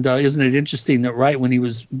 And isn't it interesting that right when he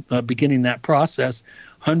was beginning that process,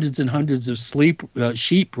 hundreds and hundreds of sheep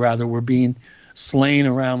were being slain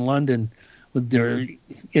around London with their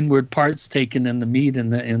inward parts taken and the meat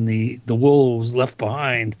and the wool was left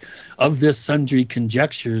behind. Of this sundry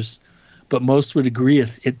conjectures, but most would agree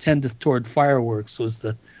it tendeth toward fireworks, was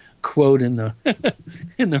the quote in the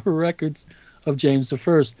in the records of James the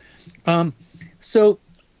First. So,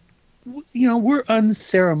 we're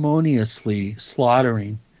unceremoniously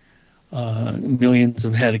slaughtering millions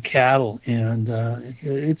of head of cattle, and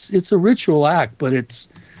it's a ritual act, but it's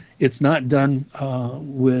not done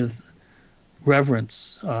with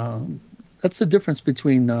reverence. That's the difference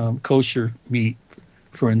between kosher meat,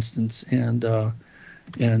 for instance, and the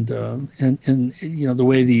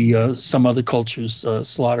way some other cultures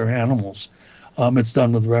slaughter animals. It's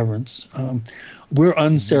done with reverence. We're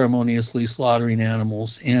unceremoniously slaughtering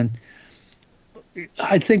animals, and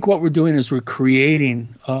I think what we're doing is we're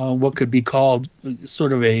creating what could be called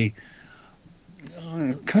sort of a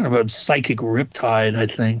kind of a psychic riptide, I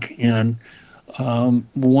think. And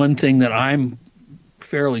one thing that I'm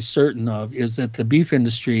fairly certain of is that the beef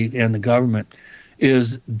industry and the government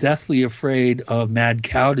is deathly afraid of mad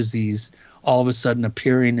cow disease all of a sudden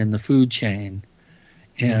appearing in the food chain.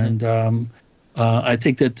 And I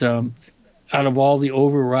think that out of all the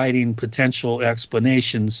overriding potential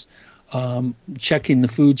explanations, checking the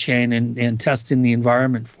food chain and testing the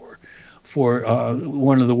environment for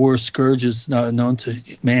one of the worst scourges known to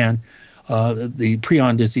man, the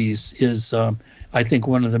prion disease, is I think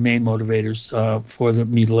one of the main motivators for the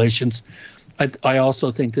mutilations. I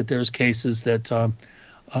also think that there's cases that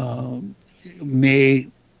may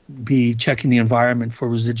be checking the environment for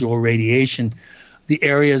residual radiation. The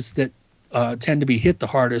areas that tend to be hit the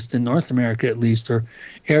hardest in North America, at least, are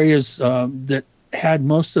areas that had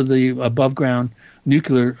most of the above ground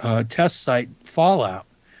nuclear test site fallout.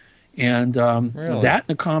 And Really? That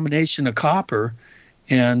and a combination of copper,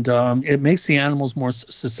 and it makes the animals more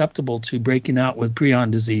susceptible to breaking out with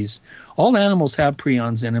prion disease. All animals have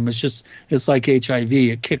prions in them. It's like HIV.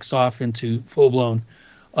 It kicks off into full-blown,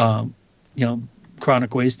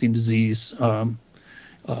 chronic wasting disease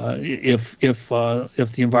if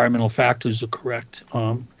the environmental factors are correct.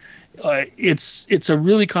 It's a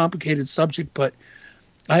really complicated subject, but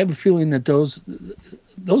I have a feeling that those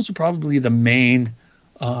are probably the main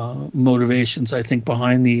motivations, I think,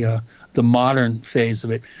 behind the the modern phase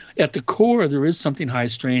of it. At the core, there is something high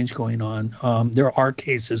strange going on. There are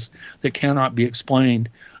cases that cannot be explained.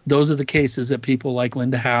 Those are the cases that people like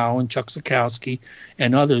Linda Howe and Chuck Zukowski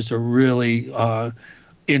and others are really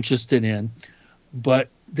interested in. But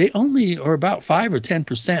they only are about 5 or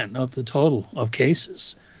 10% of the total of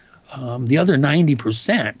cases. The other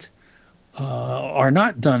 90% are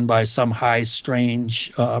not done by some high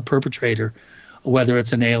strange perpetrator, whether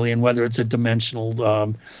it's an alien, whether it's a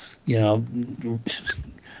dimensional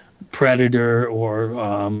predator,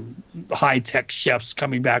 or high-tech chefs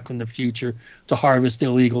coming back from the future to harvest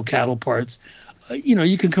illegal cattle parts.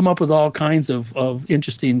 You can come up with all kinds of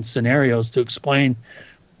interesting scenarios to explain,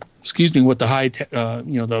 what the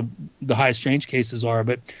high strange cases are.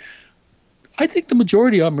 But I think the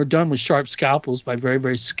majority of them are done with sharp scalpels by very,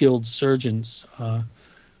 very skilled surgeons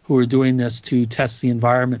who are doing this to test the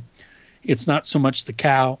environment. It's not so much the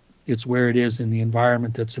cow, it's where it is in the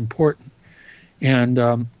environment that's important.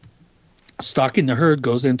 And stalking the herd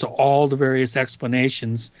goes into all the various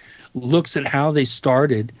explanations, looks at how they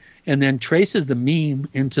started, and then traces the meme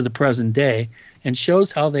into the present day and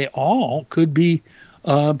shows how they all could be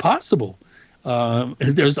possible.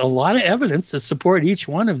 There's a lot of evidence to support each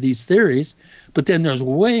one of these theories, but then there's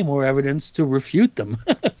way more evidence to refute them.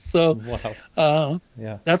 So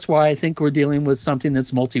that's why I think we're dealing with something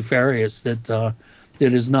that's multifarious, that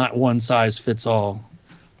is not one size fits all.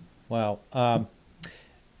 Wow.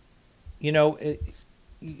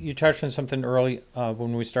 You touched on something early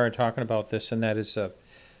when we started talking about this, and that is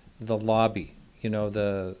the lobby.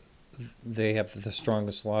 They have the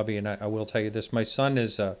strongest lobby, and I will tell you this: my son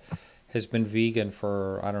has been vegan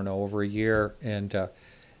for, I don't know, over a year, and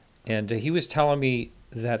he was telling me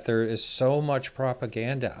that there is so much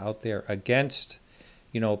propaganda out there against,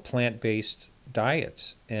 plant-based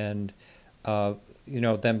diets, and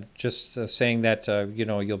them just saying that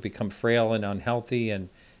you'll become frail and unhealthy, and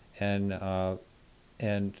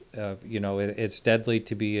it's deadly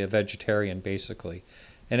to be a vegetarian, basically,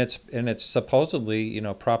 and it's supposedly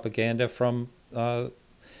propaganda from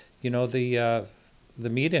the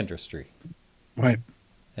meat industry. Right.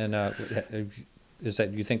 And is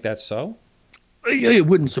that, you think that's so? It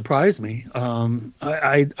wouldn't surprise me.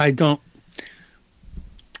 I don't.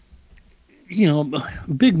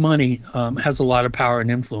 Big money has a lot of power and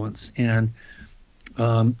influence, and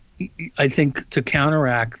I think to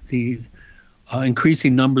counteract the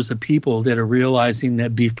increasing numbers of people that are realizing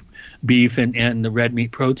that beef and the red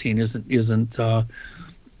meat protein isn't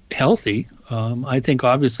healthy, I think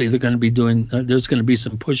obviously they're going to be there's going to be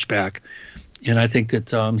some pushback, and I think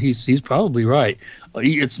that he's probably right.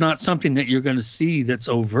 It's not something that you're going to see that's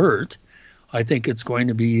overt. I think it's going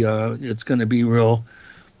to be real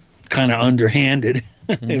kind of underhanded,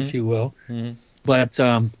 if you will. Mm-hmm. But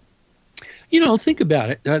think about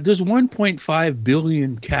it. There's 1.5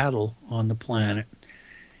 billion cattle on the planet,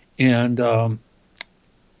 and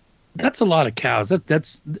that's a lot of cows.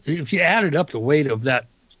 That's if you added up the weight of that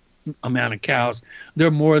amount of cows,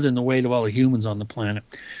 they're more than the weight of all the humans on the planet.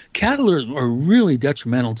 Cattle are really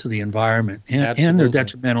detrimental to the environment, and they're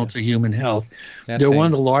detrimental to human health. They're one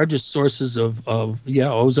of the largest sources of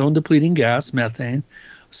ozone depleting gas, methane,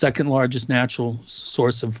 second largest natural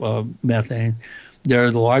source of methane.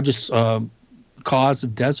 They're the largest cause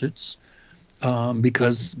of deserts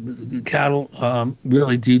because cattle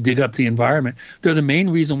really do dig up the environment. They're the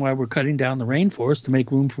main reason why we're cutting down the rainforest to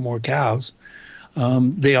make room for more cows.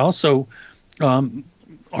 They also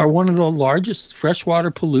are one of the largest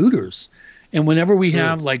freshwater polluters. And whenever we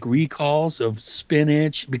have like recalls of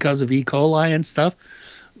spinach because of E. coli and stuff,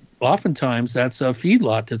 oftentimes that's a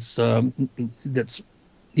feedlot that's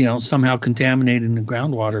somehow contaminated in the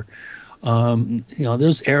groundwater.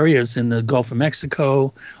 There's areas in the Gulf of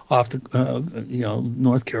Mexico, off the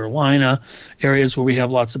North Carolina, areas where we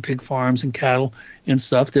have lots of pig farms and cattle and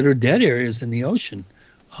stuff that are dead areas in the ocean.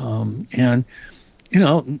 And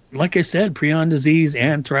like I said, prion disease,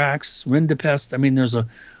 anthrax, rinderpest. I mean, there's a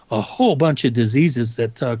whole bunch of diseases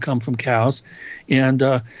that come from cows, and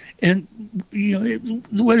what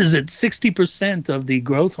is it? 60% of the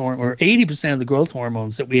growth hormone, or 80% of the growth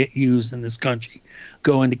hormones that we use in this country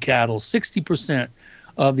go into cattle. 60%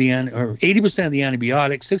 of the 80% of the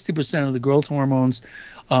antibiotics, 60% of the growth hormones,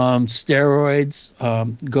 steroids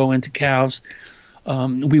go into cows.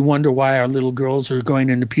 We wonder why our little girls are going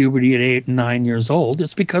into puberty at 8 and 9 years old.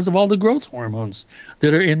 It's because of all the growth hormones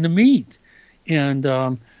that are in the meat. And,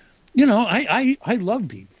 I love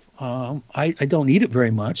beef. I don't eat it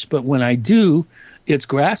very much, but when I do, it's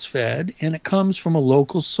grass-fed and it comes from a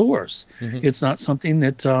local source. Mm-hmm. It's not something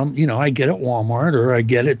that, I get at Walmart or I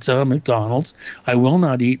get at McDonald's. I will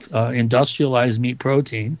not eat industrialized meat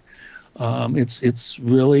protein. It's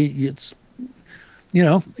really, you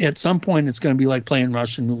know, at some point it's going to be like playing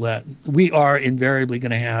Russian roulette. We are invariably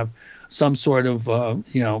going to have some sort of,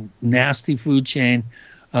 you know, nasty food chain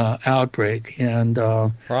outbreak. And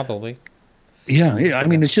Probably. yeah, I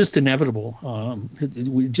mean, it's just inevitable.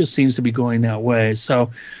 It just seems to be going that way.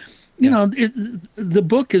 So, you know, the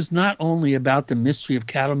book is not only about the mystery of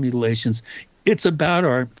cattle mutilations, it's about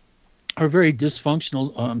our very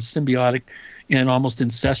dysfunctional, symbiotic, and almost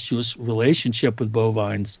incestuous relationship with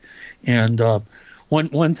bovines. And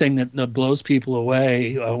one thing that blows people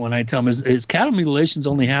away when I tell them is cattle mutilations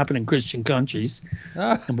only happen in Christian countries,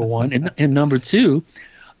 number one. And number two,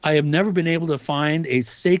 I have never been able to find a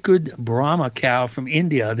sacred Brahma cow from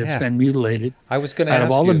India that's been mutilated. I was going to ask you.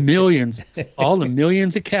 Out of all the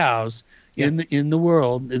millions of cows in the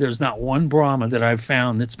world, there's not one Brahma that I've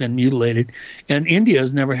found that's been mutilated. And India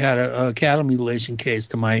has never had a cattle mutilation case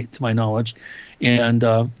to my knowledge. And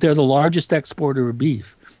they're the largest exporter of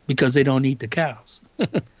beef because they don't eat the cows.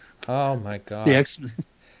 Oh my God.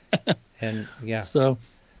 And yeah. So,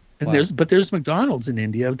 and there's McDonald's in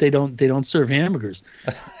India, but they don't serve hamburgers.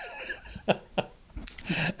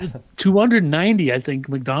 290, I think,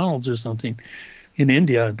 McDonald's or something in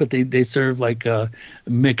India, but they serve like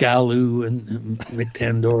McAloo and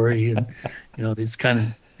McTandoori and you know these kind of.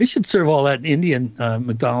 They should serve all that Indian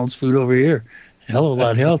McDonald's food over here. A hell of a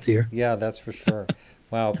lot healthier. Yeah, that's for sure.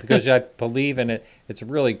 Wow, because I believe in it. It's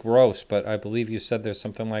really gross, but I believe you said there's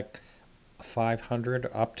something like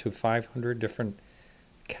 500 up to 500 different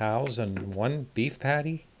cows and one beef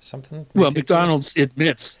patty, something. Well, ridiculous? McDonald's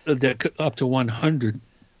admits that up to 100,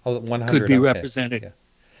 100 could be okay. represented. Yeah.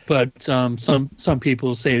 But some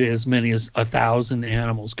people say that as many as 1,000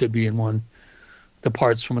 animals could be in the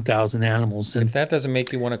parts from 1,000 animals. And if that doesn't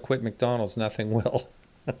make you want to quit McDonald's, nothing will.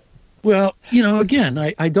 well, you know, again,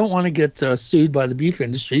 I don't want to get sued by the beef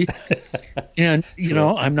industry. And, you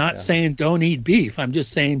know, I'm not saying don't eat beef. I'm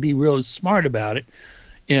just saying be really smart about it.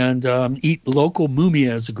 And eat local mumia,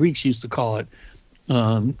 as the Greeks used to call it.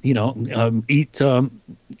 Eat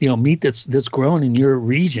meat that's grown in your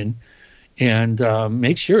region, and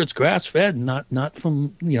make sure it's grass fed, not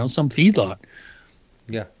from some feedlot.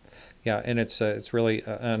 Yeah, and it's really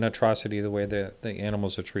an atrocity the way the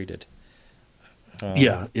animals are treated.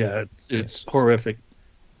 It's horrific,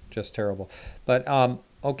 just terrible. But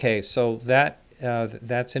okay, so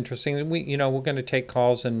that's interesting. We're going to take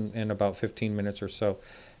calls in about 15 minutes or so.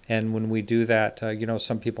 And when we do that,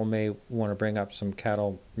 some people may want to bring up some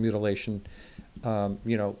cattle mutilation,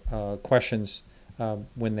 questions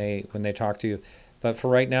when they talk to you. But for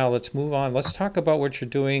right now, let's move on. Let's talk about what you're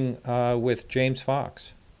doing with James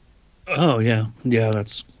Fox. Oh, yeah.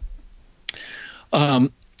 That's.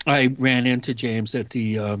 I ran into James at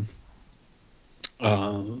the.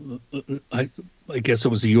 I guess it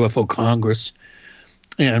was the UFO Congress,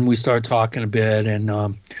 and we started talking a bit, and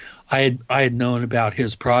I had known about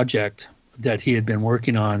his project that he had been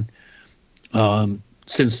working on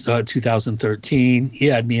since 2013. He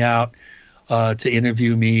had me out to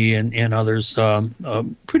interview me and others.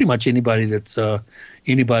 Pretty much anybody that's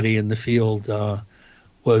anybody in the field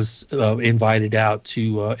was invited out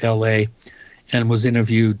to L.A. and was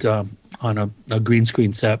interviewed on a green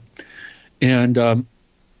screen set. And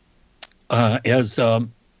as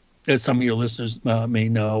some of your listeners may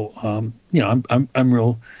know, I'm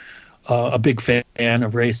real. A big fan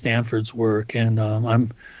of Ray Stanford's work, and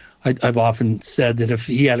I've often said that if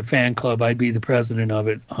he had a fan club, I'd be the president of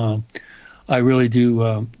it. I really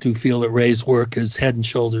do feel that Ray's work is head and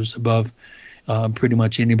shoulders above pretty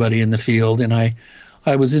much anybody in the field, and I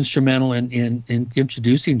was instrumental in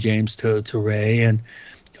introducing James to Ray, and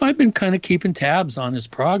I've been kind of keeping tabs on his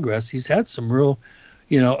progress. He's had some real,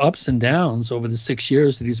 ups and downs over the 6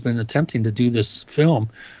 years that he's been attempting to do this film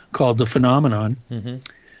called The Phenomenon. Mm-hmm.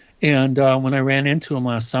 And when I ran into him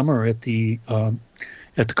last summer at the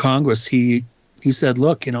Congress, he said,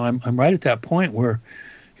 "Look, I'm right at that point where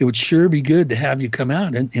it would sure be good to have you come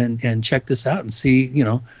out and check this out and see,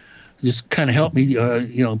 just kind of help me,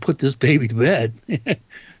 put this baby to bed."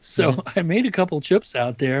 So I made a couple trips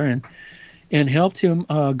out there and helped him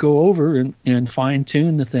go over and fine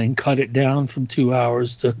tune the thing, cut it down from 2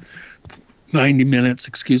 hours to 90 minutes.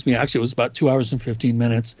 Excuse me. Actually, it was about 2 hours and 15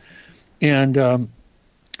 minutes, and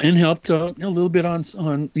helped a little bit on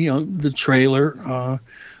the trailer,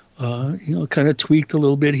 kind of tweaked a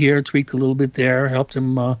little bit here, tweaked a little bit there, helped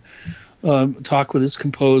him talk with his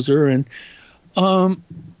composer, and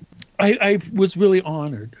I was really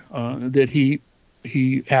honored that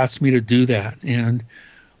he asked me to do that, and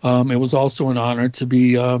it was also an honor to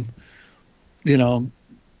be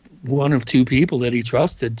one of two people that he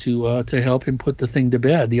trusted to help him put the thing to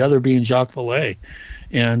bed. The other being Jacques Vallée,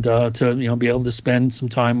 and to be able to spend some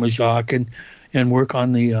time with Jacques and work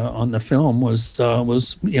on the film was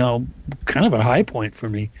kind of a high point for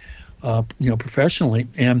me, professionally.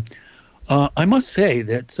 And I must say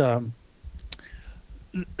that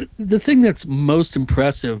the thing that's most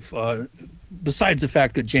impressive, besides the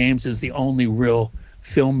fact that James is the only real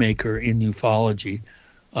filmmaker in ufology,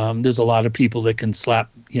 there's a lot of people that can slap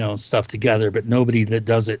stuff together, but nobody that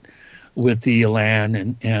does it with the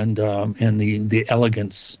elan and the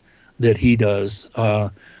elegance that he does.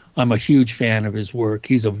 I'm a huge fan of his work.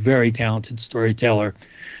 He's a very talented storyteller.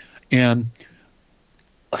 And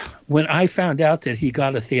when I found out that he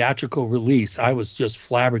got a theatrical release, I was just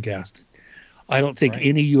flabbergasted. I don't think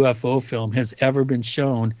any UFO film has ever been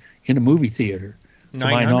shown in a movie theater, to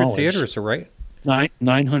my knowledge. 900 theaters, right?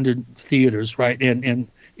 900 theaters, right? And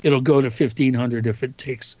it'll go to 1,500 if it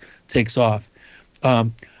takes off.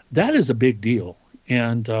 That is a big deal.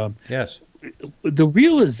 And yes, the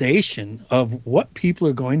realization of what people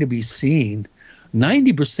are going to be seeing,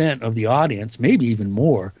 90% of the audience, maybe even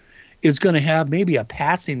more, is going to have maybe a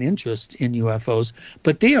passing interest in UFOs,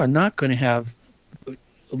 but they are not going to have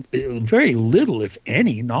very little, if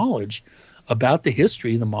any, knowledge about the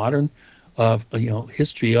history, the modern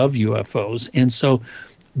history of UFOs. And so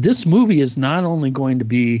this movie is not only going to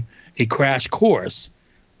be a crash course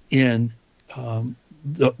in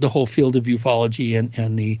the whole field of ufology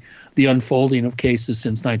and the unfolding of cases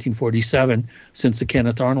since 1947, since the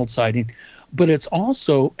Kenneth Arnold sighting, but it's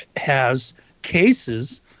also has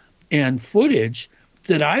cases and footage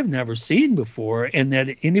that I've never seen before, and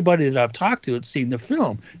that anybody that I've talked to that's seen the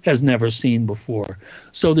film has never seen before.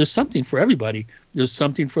 So there's something for everybody. There's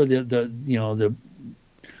something for the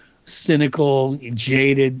cynical,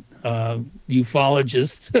 jaded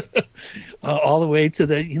ufologist, all the way to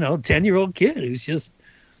the 10-year-old kid who's just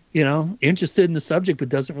interested in the subject but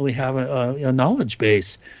doesn't really have a knowledge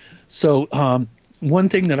base. So one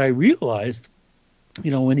thing that I realized,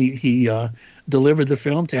 when he delivered the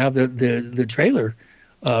film to have the trailer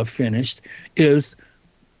finished, is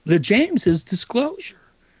the James's disclosure.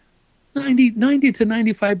 90 to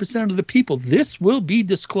 95% of the people, this will be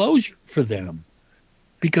disclosure for them,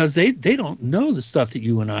 because they don't know the stuff that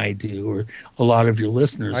you and I do, or a lot of your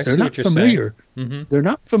listeners. They're not familiar. Mm-hmm. They're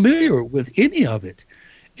not familiar with any of it.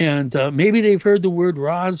 And maybe they've heard the word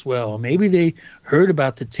Roswell, maybe they heard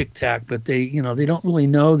about the Tic Tac, but they don't really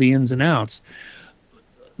know the ins and outs.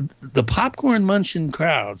 The popcorn munching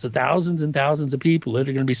crowds, the thousands and thousands of people that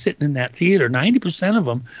are going to be sitting in that theater, 90% of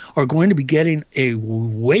them are going to be getting a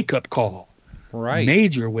wake-up call, right?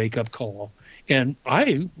 Major wake-up call. And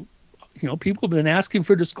people have been asking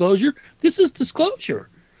for disclosure. This is disclosure.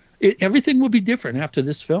 Everything will be different after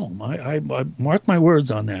this film. I mark my words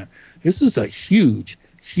on that. This is a huge,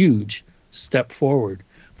 huge step forward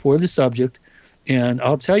for the subject. And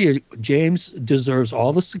I'll tell you, James deserves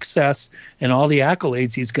all the success and all the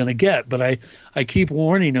accolades he's going to get. But I keep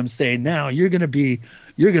warning him, saying, now you're going to be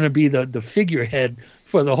the figurehead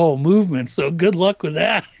for the whole movement. So good luck with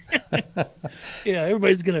that. Yeah, they're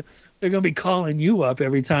going to be calling you up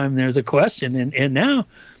every time there's a question. And now,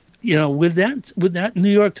 with that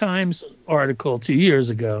New York Times article 2 years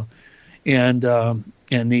ago, and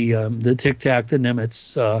the Tic Tac, the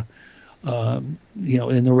Nimitz,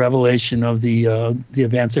 in the revelation of the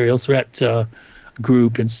Advanced Aerial Threat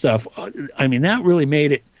group and stuff. I mean, that really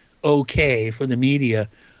made it okay for the media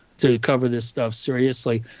to cover this stuff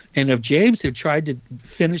seriously. And if James had tried to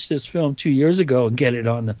finish this film 2 years ago and get it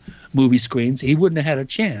on the movie screens, he wouldn't have had a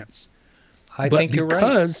chance. I think you're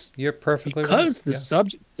right. You're perfectly right. Because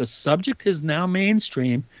the subject is now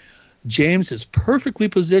mainstream, James is perfectly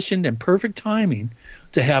positioned and perfect timing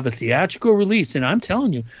to have a theatrical release. And I'm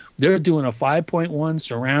telling you, they're doing a 5.1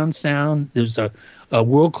 surround sound. There's a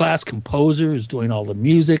world-class composer who's doing all the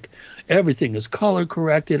music. Everything is color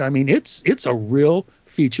corrected. I mean, it's a real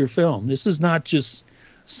feature film. This is not just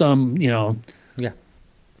some,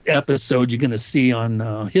 episode you're going to see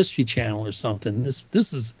on History Channel or something. This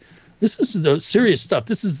is the serious stuff.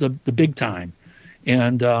 This is the big time.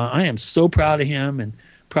 And I am so proud of him and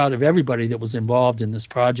proud of everybody that was involved in this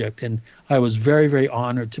project, and I was very, very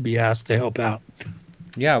honored to be asked to help out.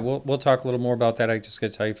 Yeah, we'll talk a little more about that. I just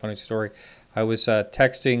got to tell you a funny story. I was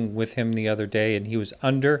texting with him the other day, and he was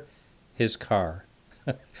under his car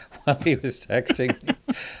while he was texting.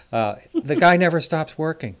 The guy never stops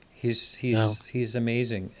working. He's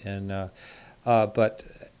amazing, and but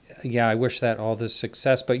yeah, I wish that all this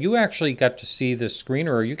success. But you actually got to see the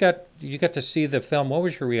screener, or you got to see the film. What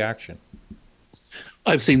was your reaction?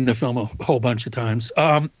 I've seen the film a whole bunch of times.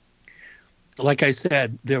 like I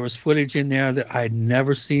said, there was footage in there that I'd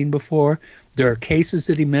never seen before. There are cases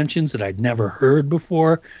that he mentions that I'd never heard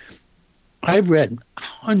before. I've read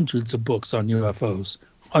hundreds of books on UFOs,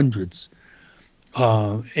 hundreds.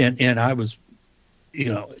 And I was,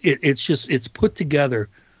 it's put together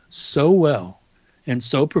so well and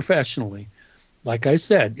so professionally. Like I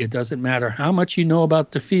said, it doesn't matter how much you know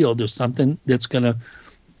about the field. There's something that's going to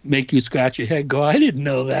make you scratch your head, go, I didn't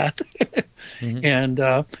know that. Mm-hmm. And,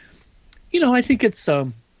 I think it's,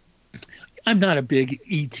 I'm not a big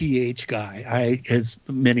ETH guy. As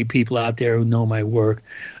many people out there who know my work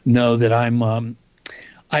know that I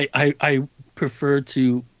prefer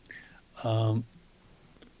to, I've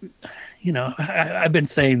been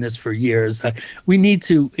saying this for years. We need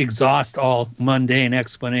to exhaust all mundane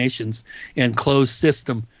explanations and closed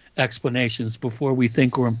system explanations before we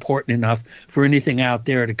think we're important enough for anything out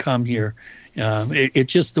there to come here.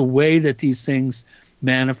 It's just the way that these things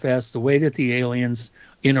manifest, the way that the aliens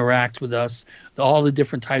interact with us, all the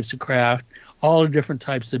different types of craft, all the different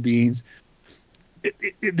types of beings.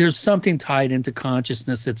 There's something tied into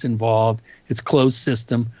consciousness that's involved. It's closed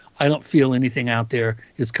system. I don't feel anything out there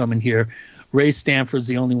is coming here. Ray Stanford's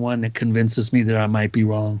the only one that convinces me that I might be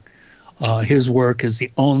wrong. His work is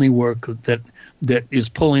the only work that is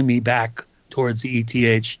pulling me back towards the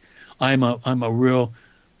ETH. I'm a real,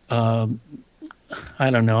 I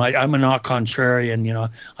don't know. I'm an au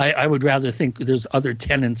contrarian. I would rather think there's other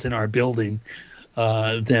tenants in our building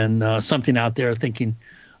than something out there thinking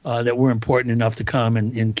that we're important enough to come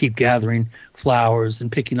and keep gathering flowers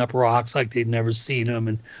and picking up rocks like they'd never seen them.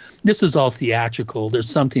 And this is all theatrical. There's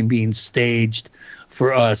something being staged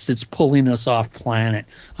for us that's pulling us off planet.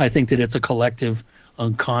 I think that it's a collective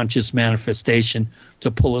unconscious manifestation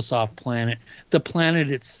to pull us off planet. The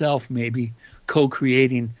planet itself may be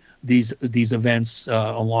co-creating these events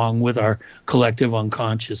along with our collective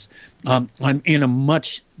unconscious. I'm in a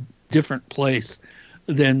much different place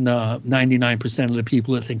than 99% of the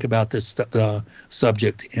people that think about this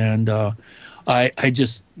subject. And I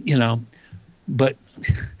just, but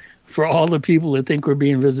for all the people that think we're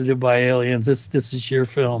being visited by aliens, this is your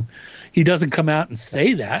film. He doesn't come out and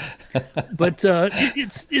say that, but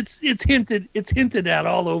it's hinted at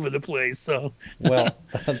all over the place. So, well,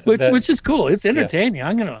 which is cool. It's entertaining. Yeah.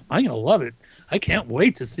 I'm gonna love it. I can't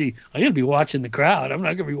wait to see. I'm gonna be watching the crowd. I'm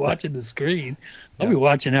not gonna be watching the screen. I'll be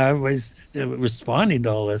watching how everybody's responding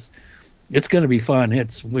to all this. It's gonna be fun.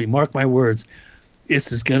 Mark my words.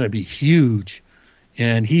 This is gonna be huge.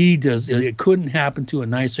 And it couldn't happen to a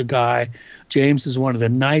nicer guy. James is one of the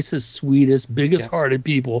nicest, sweetest, biggest hearted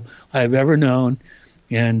people I've ever known.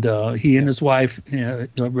 And he and his wife,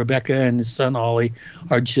 Rebecca, and his son, Ollie,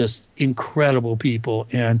 are just incredible people.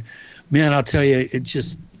 And man, I'll tell you, it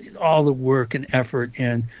just all the work and effort,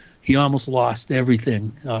 and he almost lost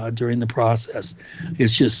everything during the process.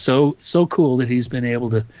 It's just so cool that he's been able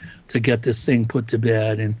to get this thing put to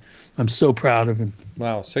bed. And I'm so proud of him.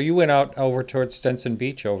 Wow. So you went out over towards Stinson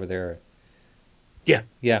Beach over there. Yeah.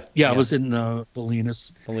 I was in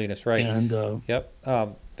Bolinas. Bolinas, right. And yep.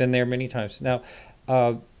 Been there many times. Now,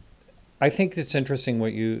 I think it's interesting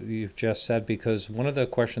what you've just said, because one of the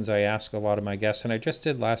questions I ask a lot of my guests, and I just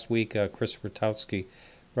did last week, Chris Rakowski,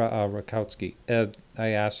 I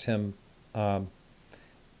asked him, why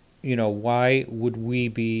would we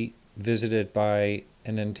be visited by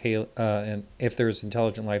and if there's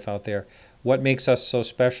intelligent life out there, what makes us so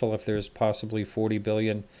special if there's possibly 40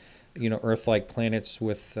 billion, Earth-like planets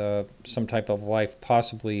with some type of life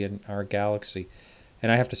possibly in our galaxy?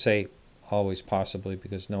 And I have to say, always possibly,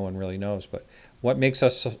 because no one really knows. But what makes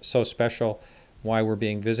us so special? Why we're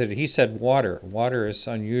being visited? He said water. Water is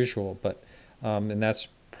unusual, but and that's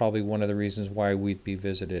probably one of the reasons why we'd be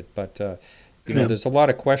visited. But there's a lot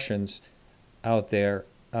of questions out there.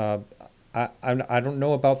 I don't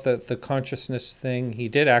know about the consciousness thing. He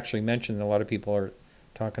did actually mention that a lot of people are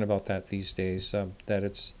talking about that these days,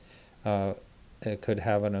 that it could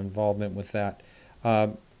have an involvement with that.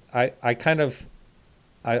 I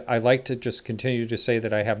like to just continue to say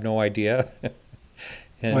that I have no idea,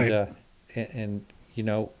 and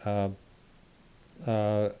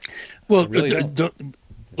well, really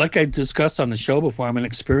like I discussed on the show before, I'm an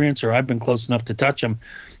experiencer. I've been close enough to touch them.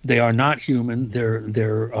 They are not human. They're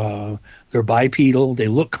bipedal. They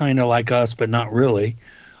look kind of like us, but not really.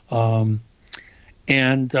 And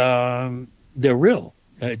they're real.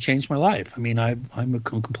 It changed my life. I mean, I'm a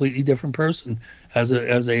completely different person as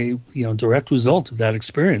a direct result of that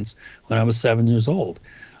experience when I was 7 years old.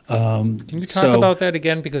 Can you talk about that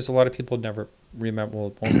again? Because a lot of people won't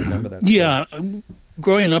remember that. Story. Yeah,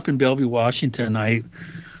 growing up in Bellevue, Washington,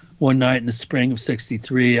 one night in the spring of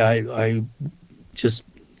 '63, I just,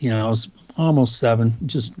 I was almost 7,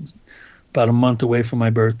 just about a month away from my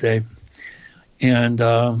birthday. And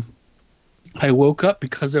I woke up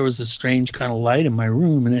because there was a strange kind of light in my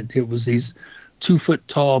room, and it was these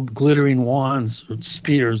 2-foot-tall glittering wands, or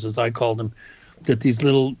spears, as I called them, that these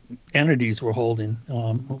little entities were holding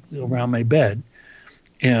around my bed.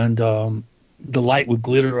 And the light would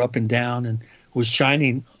glitter up and down and was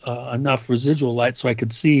shining enough residual light so I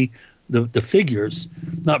could see the figures,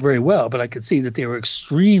 not very well, but I could see that they were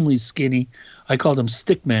extremely skinny. I called them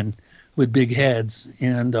stick men with big heads.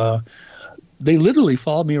 And they literally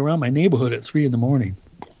followed me around my neighborhood at 3 in the morning.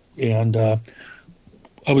 And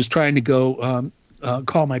I was trying to go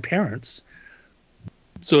call my parents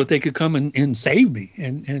so that they could come and save me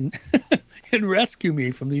and and rescue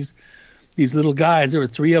me from these little guys. There were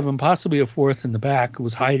 3 of them, possibly a 4th in the back who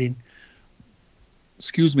was hiding.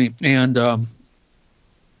 Excuse me. And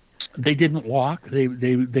they didn't walk. They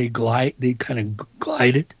kind of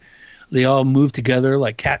glided. They all moved together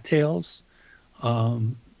like cattails.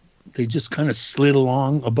 They just kind of slid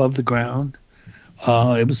along above the ground.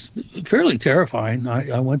 It was fairly terrifying.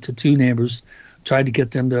 I went to 2 neighbors, tried to get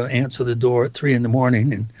them to answer the door at 3 in the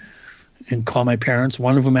morning and call my parents.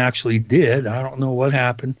 One of them actually did. I don't know what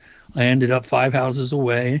happened. I ended up 5 houses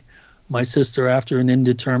away. My sister, after an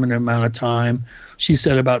indeterminate amount of time, she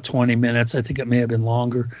said about 20 minutes. I think it may have been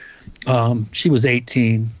longer. She was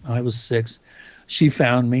 18. I was 6. She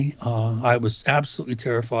found me. I was absolutely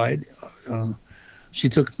terrified. She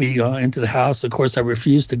took me into the house. Of course, I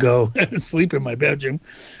refused to go sleep in my bedroom.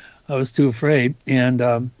 I was too afraid.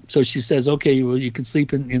 And so she says, okay, well, you can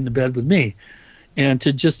sleep in the bed with me. And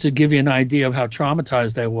just to give you an idea of how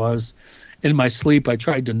traumatized I was, in my sleep, I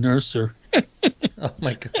tried to nurse her. Oh,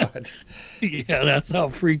 my God. Yeah, that's how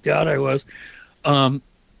freaked out I was.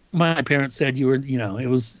 My parents said you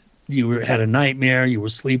had a nightmare, you were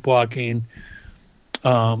sleepwalking.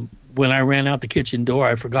 When I ran out the kitchen door,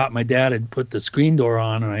 I forgot my dad had put the screen door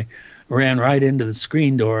on, and I ran right into the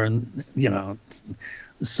screen door. And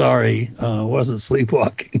sorry, wasn't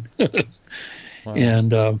sleepwalking. Wow.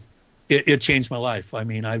 And it changed my life. I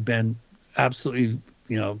mean, I've been absolutely,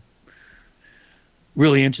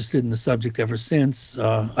 really interested in the subject ever since.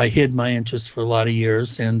 I hid my interest for a lot of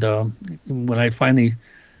years, and when I finally,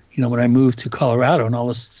 when I moved to Colorado and all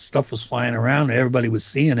this stuff was flying around and everybody was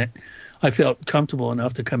seeing it, I felt comfortable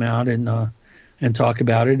enough to come out and talk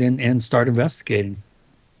about it and start investigating.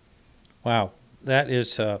 Wow,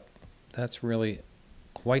 that's really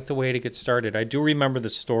quite the way to get started. I do remember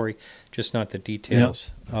the story, just not the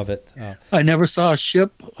details of it. I never saw a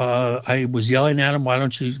ship. I was yelling at them, why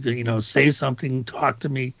don't you, say something, talk to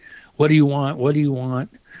me. What do you want? What do you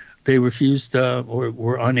want? They refused or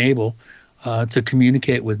were unable to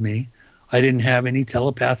communicate with me. I didn't have any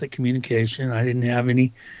telepathic communication. I didn't have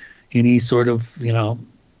any sort of,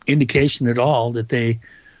 indication at all that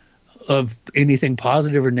of anything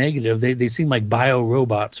positive or negative. They seem like bio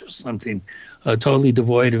robots or something, totally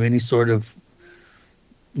devoid of any sort of,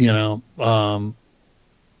 any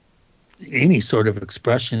sort of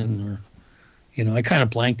expression or, I kind of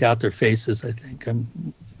blanked out their faces. I think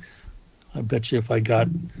I bet you if I got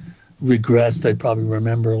regressed, I'd probably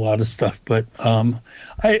remember a lot of stuff, but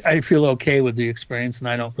I feel okay with the experience, and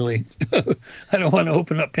I don't really, I don't want to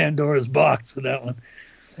open up Pandora's box with that one.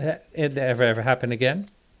 It ever happen again?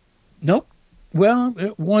 Nope. Well,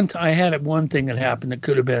 I had one thing that happened. It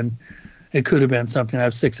could have been something. I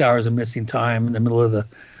have 6 hours of missing time in the middle of the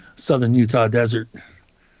southern Utah desert.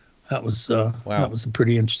 That was wow. That was a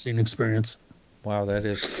pretty interesting experience. Wow, that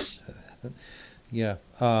is, yeah.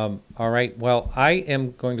 All right. Well, I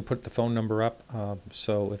am going to put the phone number up.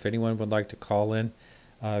 So if anyone would like to call in,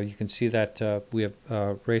 you can see that we have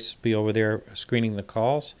Race be over there screening the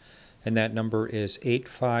calls, and that number is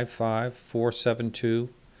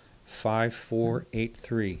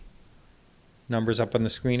 855-472-5483. Number's up on the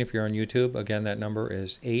screen if you're on YouTube. Again, that number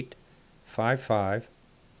is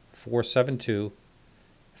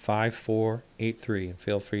 855-472-5483. And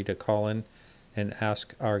feel free to call in and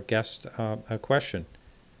ask our guest a question.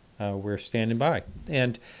 We're standing by.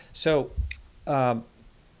 And so you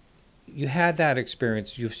had that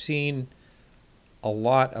experience. You've seen a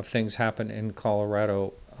lot of things happen in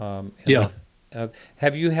Colorado. Yeah.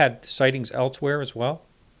 Have you had sightings elsewhere as well?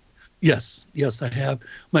 Yes, I have.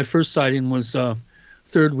 My first sighting was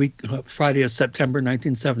third week, Friday of September,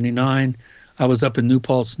 1979. I was up in New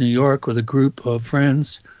Paltz, New York, with a group of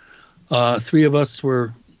friends. 3 of us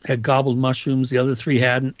had gobbled mushrooms. The other 3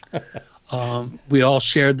 hadn't. We all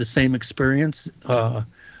shared the same experience.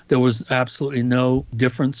 There was absolutely no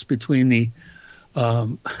difference between the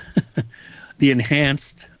the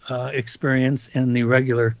enhanced experience and the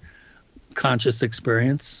regular conscious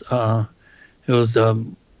experience. It was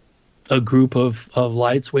a group of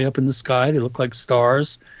lights way up in the sky. They looked like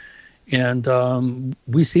stars, and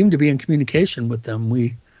we seemed to be in communication with them.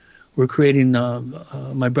 We were creating.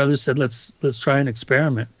 My brother said, "Let's try an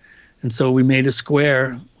experiment," and so we made a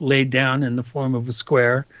square laid down in the form of a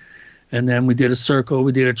square, and then we did a circle,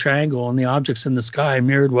 we did a triangle, and the objects in the sky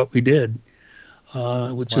mirrored what we did,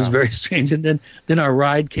 which was very strange. And then our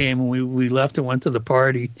ride came, and we left and went to the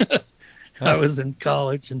party. I was in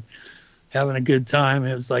college and having a good time.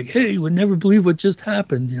 It was like, hey, you would never believe what just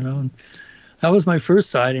happened, And that was my first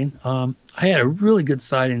sighting. I had a really good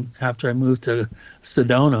sighting after I moved to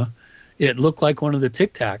Sedona. It looked like one of the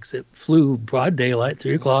Tic Tacs. It flew broad daylight,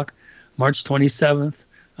 3 o'clock, March 27th,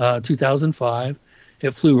 2005.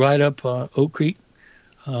 It flew right up Oak Creek,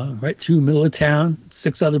 right through the middle of town.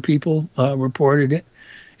 6 other people reported it.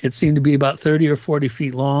 It seemed to be about 30 or 40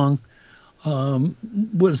 feet long.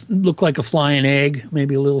 Looked like a flying egg,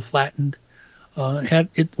 maybe a little flattened.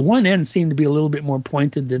 One end seemed to be a little bit more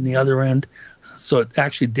pointed than the other end, so it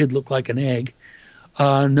actually did look like an egg.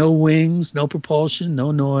 No wings, no propulsion,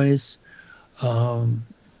 no noise.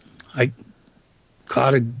 I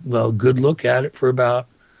caught a good look at it for about,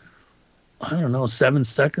 7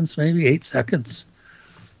 seconds, maybe 8 seconds,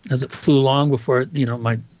 as it flew along before it,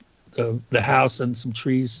 the house and some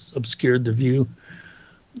trees obscured the view.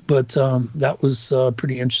 But that was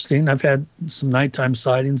pretty interesting. I've had some nighttime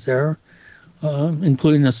sightings there,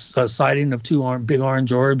 including a sighting of 2 big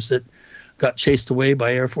orange orbs that got chased away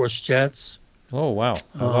by Air Force jets. Oh, wow.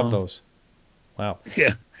 I love those. Wow.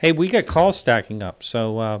 Yeah. Hey, we got calls stacking up,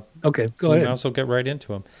 so okay, go ahead. We might also get right into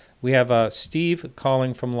them. We have Steve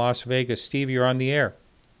calling from Las Vegas. Steve, you're on the air.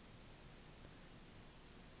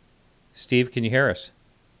 Steve, can you hear us?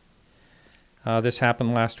 This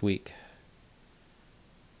happened last week.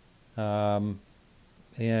 And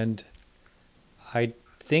I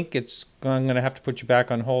think I'm going to have to put you back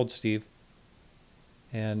on hold, Steve.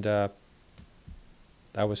 And I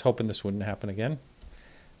was hoping this wouldn't happen again.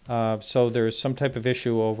 So there's some type of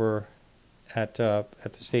issue over at the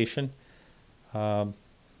station.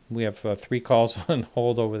 We have 3 calls on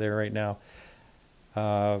hold over there right now.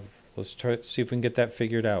 Let's try to see if we can get that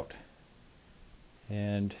figured out.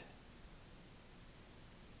 And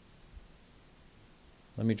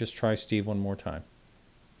let me just try Steve one more time.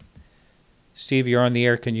 Steve, you're on the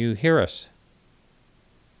air. Can you hear us?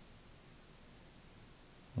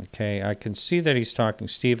 Okay, I can see that he's talking.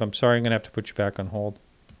 Steve, I'm sorry, I'm going to have to put you back on hold.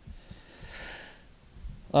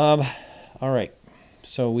 All right.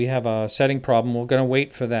 So we have a setting problem. We're going to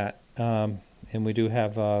wait for that. And we do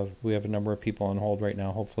have a number of people on hold right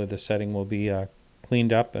now. Hopefully the setting will be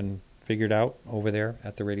cleaned up and figured out over there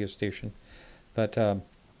at the radio station. But you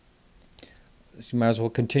might as well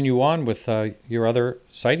continue on with your other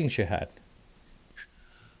sightings you had.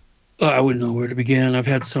 I wouldn't know where to begin. I've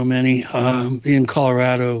had so many. In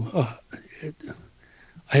Colorado,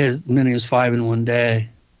 I had as many as 5 in one day.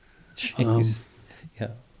 Jeez. Yeah.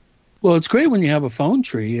 Well, it's great when you have a phone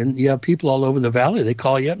tree and you have people all over the valley. They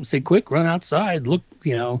call you up and say, quick, run outside. Look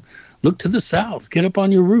to the south. Get up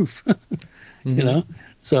on your roof. Mm-hmm.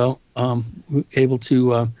 So we're able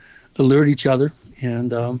to alert each other.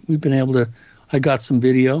 And we've been able to, I got some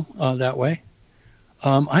video that way.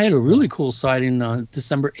 I had a really cool sighting on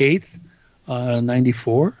December 8th,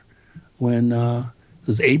 94, when it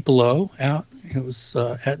was 8 below out. It was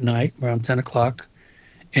at night, around 10 o'clock.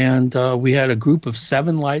 And we had a group of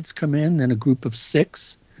 7 lights come in and a group of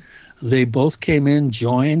 6. They both came in,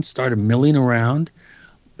 joined, started milling around.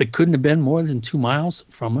 They couldn't have been more than 2 miles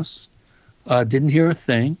from us. Didn't hear a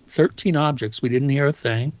thing. 13 objects. We didn't hear a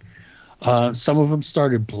thing. Some of them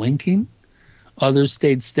started blinking. Others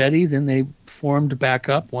stayed steady. Then they formed back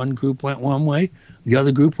up. One group went one way. The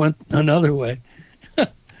other group went another way.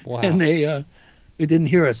 Wow. And we didn't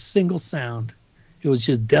hear a single sound. It was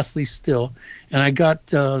just deathly still. And I got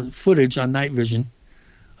footage on night vision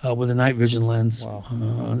with a night vision lens. Wow.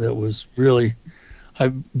 That was really,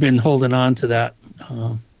 I've been holding on to that.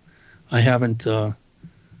 I haven't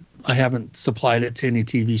supplied it to any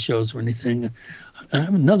TV shows or anything. I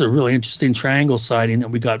have another really interesting triangle sighting that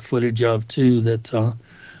we got footage of too that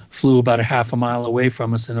flew about a half a mile away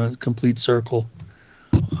from us in a complete circle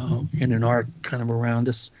in an arc kind of around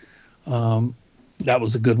us. That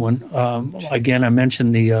was a good one. Again, I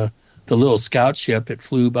mentioned the little scout ship. It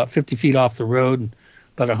flew about 50 feet off the road and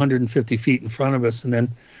about 150 feet in front of us and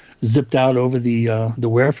then zipped out over the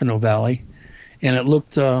Huerfano Valley. And it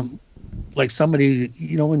looked like somebody,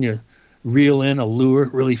 when you reel in a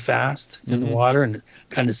lure really fast in the water and it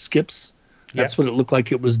kind of skips. That's what it looked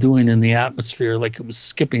like it was doing in the atmosphere, like it was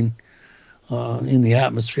skipping. in the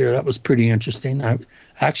atmosphere. That was pretty interesting. I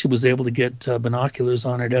actually was able to get binoculars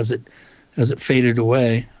on it as it faded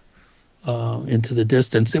away into the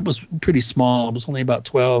distance. It was pretty small. It was only about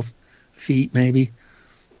 12 feet, maybe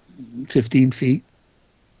 15 feet.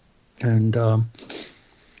 And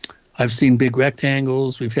I've seen big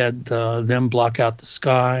rectangles. We've had them block out the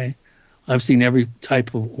sky. I've seen every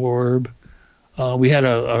type of orb. We had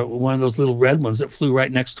one of those little red ones that flew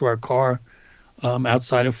right next to our car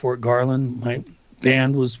outside of Fort Garland. My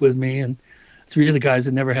band was with me, and 3 of the guys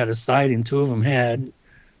had never had a sighting. 2 of them had.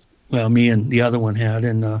 Well, me and the other one had,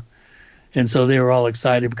 and so they were all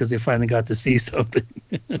excited because they finally got to see something.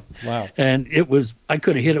 Wow! And I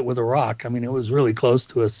could have hit it with a rock. I mean, it was really close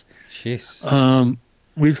to us. Jeez.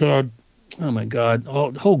 We've had, oh my God,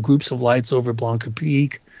 whole groups of lights over Blanca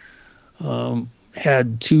Peak.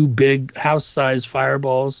 Had 2 big house-sized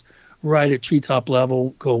fireballs right at treetop level,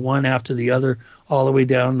 go one after the other, all the way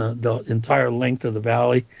down the entire length of the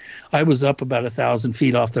valley. I was up about 1,000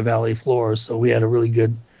 feet off the valley floor, so we had a really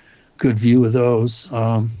good view of those.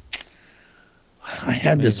 I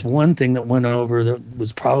had this one thing that went over that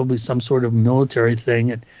was probably some sort of military thing.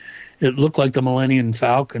 It looked like the Millennium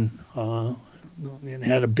Falcon. It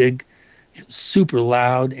had a big, super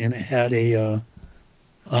loud, and it had the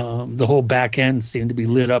whole back end seemed to be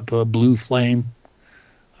lit up a blue flame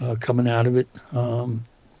coming out of it.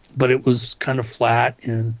 But it was kind of flat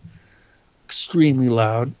and extremely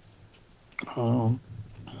loud.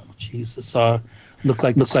 Jesus, looked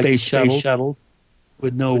like the space shuttle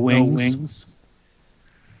with no wings.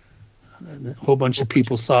 A whole bunch of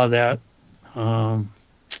people saw that. I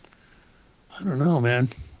don't know, man.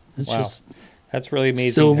 It's just that's really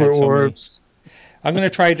amazing. Silver orbs. I'm going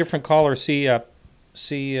to try a different caller. See if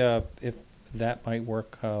that might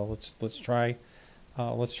work. Let's try.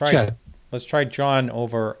 Check. Let's try John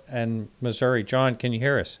over in Missouri. John, can you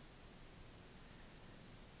hear us?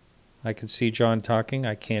 I can see John talking.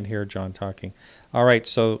 I can't hear John talking. All right,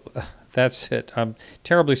 so that's it. I'm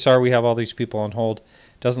terribly sorry we have all these people on hold.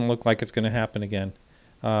 Doesn't look like it's going to happen again.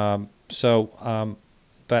 But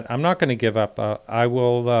I'm not going to give up. I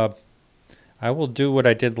will do what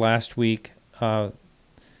I did last week. That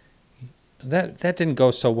didn't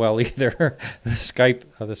go so well either. the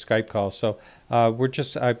Skype call. So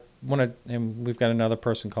and we've got another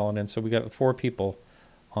person calling in. So we got 4 people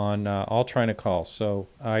on all trying to call. So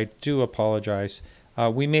I do apologize.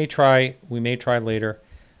 We may try later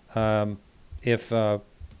if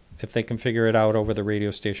they can figure it out over the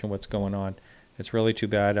radio station what's going on. It's really too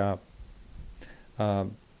bad. I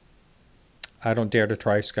don't dare to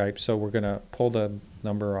try Skype, so we're going to pull the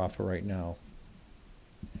number off right now,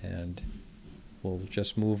 and we'll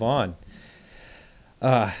just move on.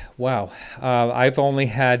 Wow. I've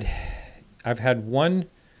had one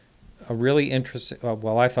a really interesting,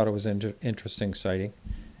 I thought it was interesting sighting,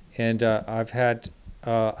 and I've had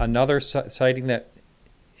another sighting that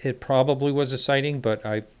it probably was a sighting, but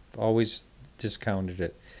I've always discounted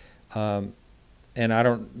it. And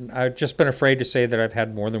I've just been afraid to say that I've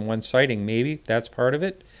had more than one sighting. Maybe that's part of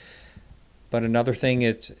it. But another thing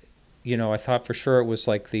is, I thought for sure it was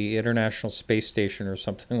like the International Space Station or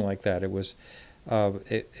something like that. It was,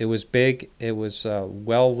 it was big. It was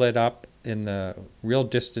well lit up in the real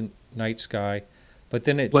distant night sky. But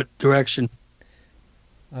then What direction?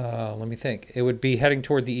 Let me think. It would be heading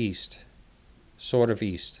toward the east, sort of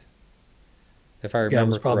east, if I remember correctly. Yeah, it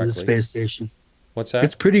was probably the space station. What's that?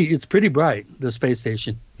 It's pretty bright, the space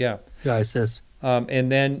station. Yeah. Guy says.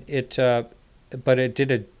 And then but it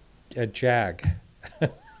did a jag.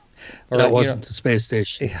 Or, that wasn't the space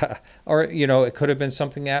station. Yeah. Or, it could have been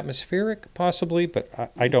something atmospheric, possibly, but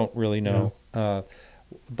I don't really know. Yeah.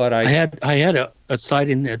 But I had a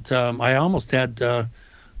sighting that I almost had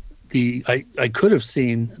I could have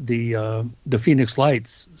seen the Phoenix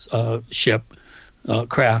Lights ship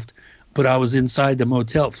craft, but I was inside the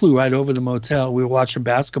motel. It flew right over the motel. We were watching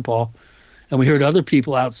basketball, and we heard other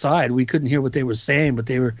people outside. We couldn't hear what they were saying, but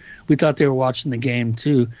we thought they were watching the game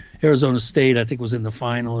too. Arizona State, I think, was in the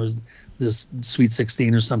final or this Sweet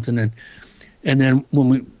 16 or something, and then when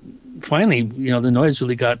we finally, the noise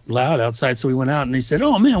really got loud outside, so we went out and they said,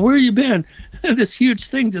 "Oh man, where have you been?" This huge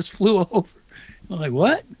thing just flew over. I'm like,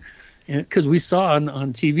 "What?" Because we saw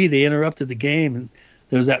on TV they interrupted the game, and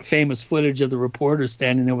there was that famous footage of the reporter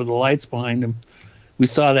standing there with the lights behind him. We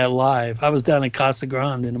saw that live. I was down in Casa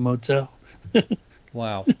Grande in a motel.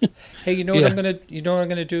 Wow. Hey, you know what I'm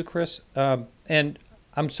gonna do, Chris? And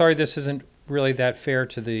I'm sorry this isn't really that fair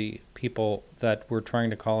to the people that were trying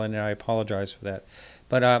to call in, and I apologize for that.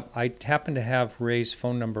 But I happen to have Ray's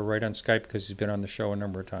phone number right on Skype because he's been on the show a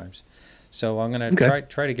number of times. So I'm going to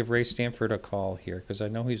try to give Ray Stanford a call here because I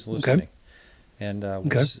know he's listening. and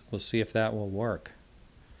Okay. we'll see if that will work.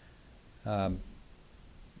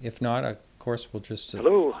 If not, of course, we'll just...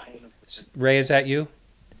 Hello. Ray, is that you?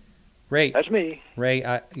 Ray, That's me. Ray,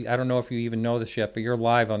 I don't know if you even know this yet, but you're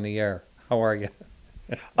live on the air. How are you?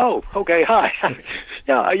 Oh, okay. Hi.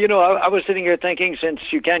 Yeah, I was sitting here thinking, since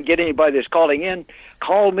you can't get anybody that's calling in,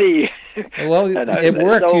 call me. Well, And it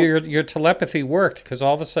worked. so- Your telepathy worked, because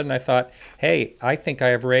all of a sudden I thought, hey, I think I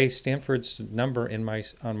have Ray Stanford's number on my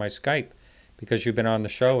Skype, because you've been on the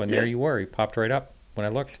show, and there you were. He popped right up when I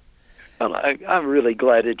looked. Well, I'm really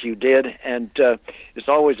glad that you did, and it's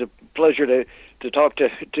always a pleasure to talk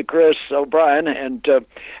to Chris O'Brien. And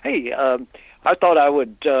hey, I thought I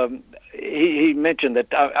would. He mentioned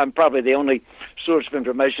that I'm probably the only source of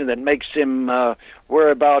information that makes him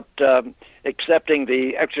worry about accepting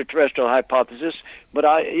the extraterrestrial hypothesis. But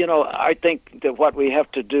I think that what we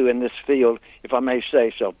have to do in this field, if I may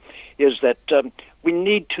say so, is that we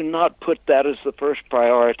need to not put that as the first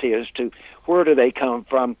priority as to where do they come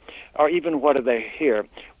from, or even what are they here.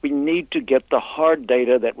 We need to get the hard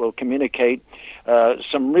data that will communicate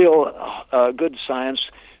some real good science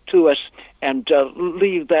to us, and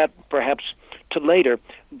leave that perhaps to later.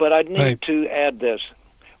 But I need to add this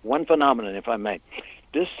one phenomenon, if I may.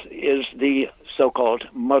 This is the so-called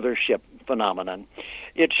mothership phenomenon.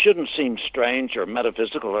 It shouldn't seem strange or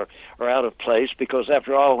metaphysical or out of place, because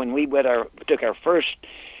after all, when we took our first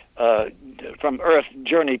from Earth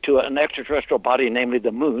journey to an extraterrestrial body, namely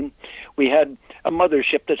the moon, we had a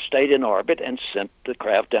mothership that stayed in orbit and sent the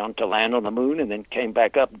craft down to land on the moon, and then came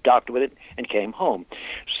back up, docked with it, and came home.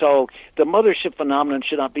 So the mothership phenomenon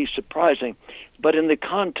should not be surprising, but in the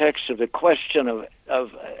context of the question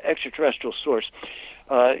of extraterrestrial source,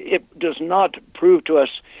 it does not prove to us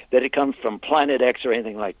that it comes from planet X or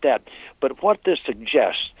anything like that. But what this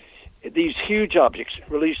suggests, these huge objects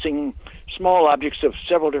releasing small objects of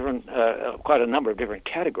several different, quite a number of different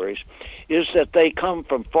categories, is that they come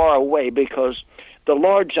from far away, because the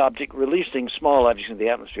large object releasing small objects in the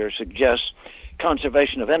atmosphere suggests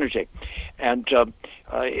conservation of energy, and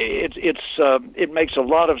it makes a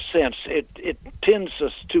lot of sense. It tends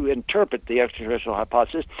us to interpret the extraterrestrial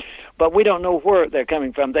hypothesis, but we don't know where they're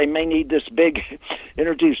coming from. They may need this big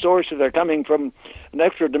energy source, if they're coming from an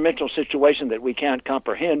extra-dimensional situation that we can't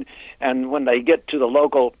comprehend, and when they get to the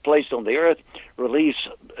local place on the Earth, release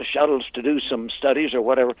shuttles to do some studies or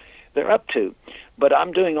whatever they're up to. But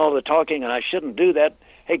I'm doing all the talking, and I shouldn't do that.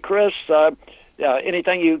 Hey, Chris,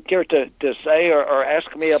 anything you care to say or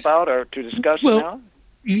ask me about or to discuss now?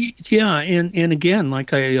 Yeah, and again,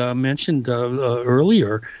 like I mentioned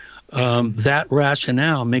earlier, that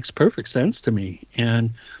rationale makes perfect sense to me,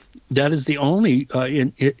 and that is the only,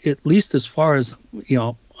 at least as far as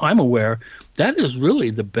I'm aware, that is really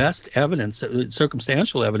the best evidence,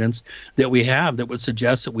 circumstantial evidence that we have that would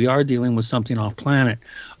suggest that we are dealing with something off planet.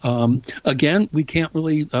 Again, we can't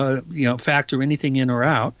really factor anything in or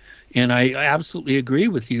out, and I absolutely agree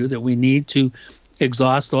with you that we need to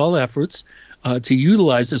exhaust all efforts to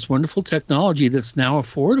utilize this wonderful technology that's now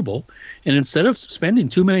affordable. And instead of spending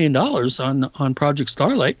 $2 million on Project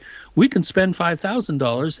Starlight, we can spend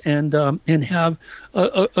 $5,000 and have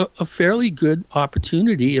a fairly good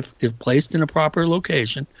opportunity, if placed in a proper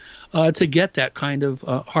location, to get that kind of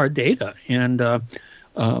hard data. And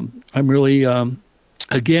I'm really,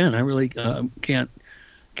 again, I really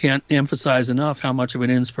can't emphasize enough how much of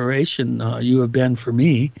an inspiration you have been for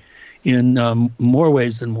me in more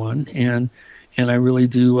ways than one. And I really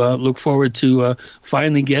do look forward to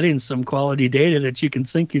finally getting some quality data that you can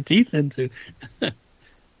sink your teeth into.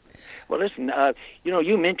 Well, listen,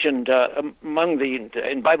 you mentioned among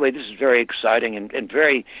and by the way, this is very exciting and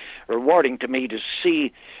very rewarding to me to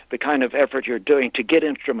see the kind of effort you're doing to get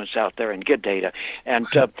instruments out there and get data. And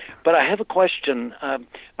but I have a question.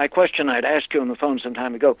 My question I'd asked you on the phone some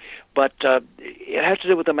time ago, but it has to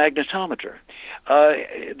do with the magnetometer.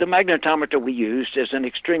 The magnetometer we used is an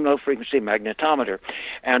extreme low-frequency magnetometer,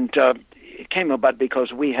 and it came about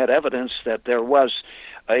because we had evidence that there was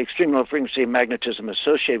extreme low-frequency magnetism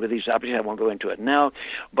associated with these objects. I won't go into it now,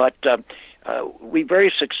 but we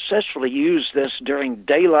very successfully used this during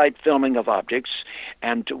daylight filming of objects,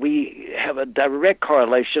 and we have a direct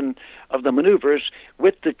correlation of the maneuvers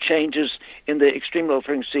with the changes in the extreme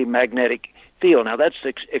low-frequency magnetic field. Now, that's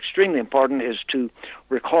extremely important, is to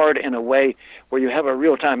record in a way where you have a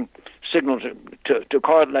real-time signal to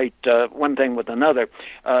correlate one thing with another,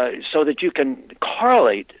 so that you can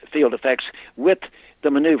correlate field effects with the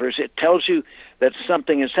maneuvers. It tells you that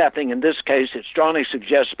something is happening. In this case, it strongly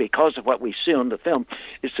suggests, because of what we see on the film,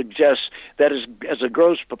 it suggests that as a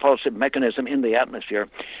gross propulsive mechanism in the atmosphere,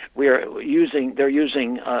 they're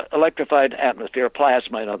using electrified atmosphere,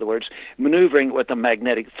 plasma in other words, maneuvering with a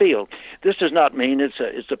magnetic field. This does not mean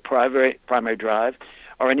it's a primary drive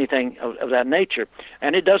or anything of that nature.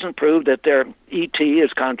 And it doesn't prove that their ET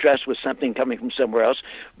is contrast with something coming from somewhere else,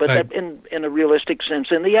 but right. that in a realistic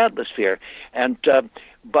sense in the atmosphere. And do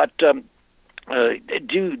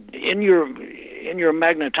in your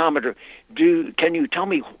magnetometer, can you tell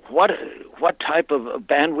me what type of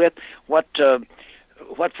bandwidth, what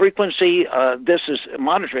frequency this is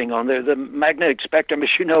monitoring on there? The magnetic spectrum, as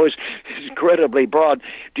you know, is incredibly broad.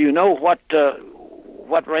 Do you know what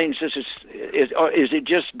range this is, or is it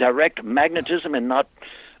just direct magnetism and not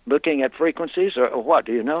looking at frequencies, or what?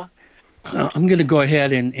 Do you know? I'm going to go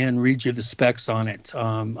ahead and read you the specs on it.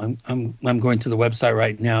 I'm going to the website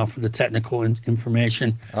right now for the technical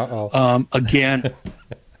information. Again,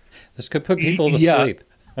 this could put people to sleep.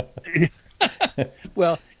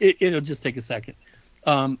 Well, it'll just take a second.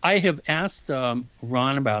 I have asked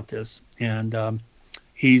Ron about this, and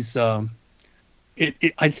he's.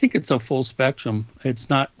 I think it's a full spectrum. It's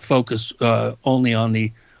not focused only on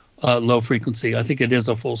the low frequency. I think it is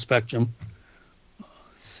a full spectrum.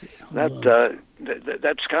 Let's see.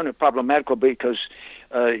 That's kind of problematical because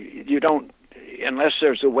you don't, unless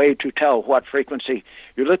there's a way to tell what frequency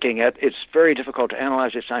you're looking at, it's very difficult to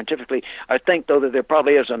analyze it scientifically. I think, though, that there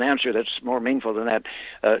probably is an answer that's more meaningful than that.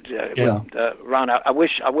 Ron, I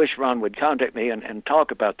wish Ron would contact me and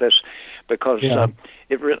talk about this, because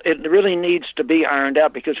it really needs to be ironed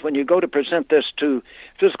out, because when you go to present this to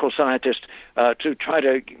physical scientists to try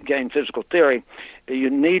to gain physical theory, you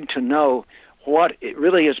need to know what it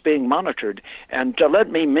really is being monitored. And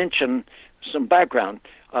let me mention some background.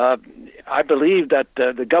 I believe that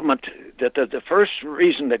the government, that the first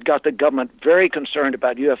reason that got the government very concerned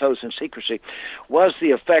about UFOs and secrecy was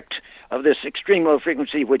the effect of this extreme low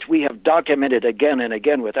frequency, which we have documented again and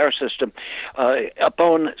again with our system,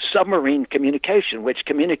 upon submarine communication, which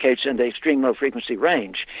communicates in the extreme low frequency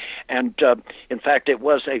range. And in fact, it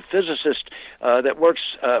was a physicist that works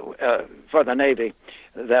for the Navy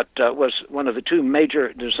that was one of the two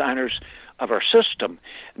major designers of our system.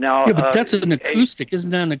 Now, yeah, but that's an acoustic.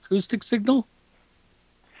 Isn't that an acoustic signal?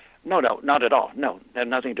 No, not at all. No, it had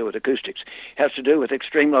nothing to do with acoustics. It has to do with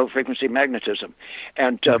extreme low frequency magnetism.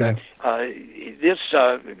 And a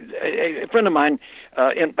friend of mine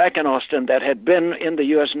back in Austin that had been in the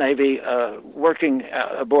U.S. Navy working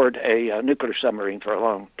aboard a nuclear submarine for a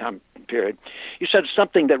long time period, he said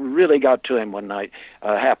something that really got to him one night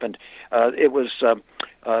happened. It was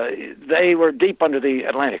they were deep under the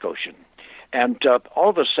Atlantic Ocean. And all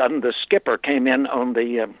of a sudden, the skipper came in on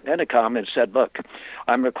the intercom and said, "Look,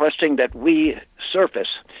 I'm requesting that we surface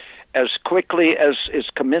as quickly as is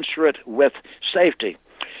commensurate with safety.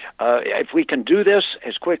 If we can do this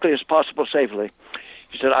as quickly as possible safely,"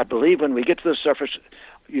 he said, "I believe when we get to the surface,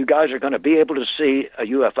 you guys are going to be able to see a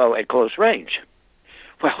UFO at close range."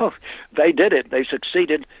 Well, they did it. They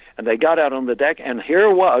succeeded, and they got out on the deck, and here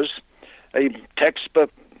was a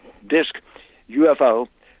textbook disc UFO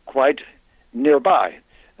quite nearby.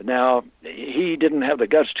 Now, he didn't have the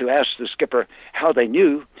guts to ask the skipper how they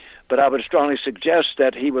knew, but I would strongly suggest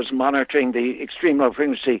that he was monitoring the extreme low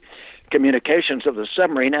frequency communications of the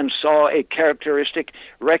submarine and saw a characteristic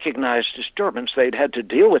recognized disturbance. They'd had to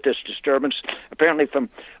deal with this disturbance apparently from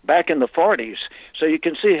back in the 40s. So you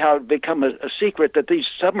can see how it become a secret that these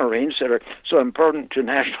submarines that are so important to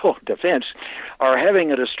national defense are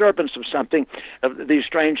having a disturbance of something, of these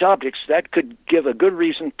strange objects. That could give a good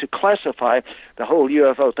reason to classify the whole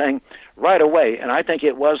UFO thing right away. And I think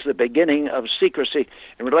it was the beginning of secrecy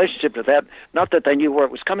in relationship to that. Not that they knew where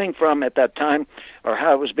it was coming from at that time or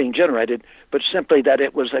how it was being generated, but simply that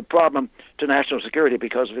it was a problem to national security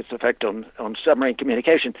because of its effect on submarine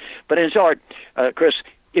communication. But in short, Chris,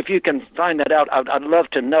 if you can find that out, I'd love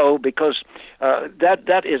to know, because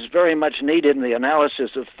that is very much needed in the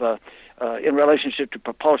analysis of in relationship to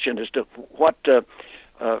propulsion as to what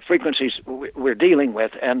frequencies we're dealing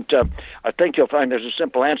with. And I think you'll find there's a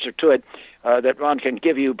simple answer to it that Ron can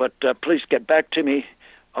give you, but please get back to me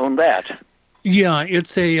on that. Yeah,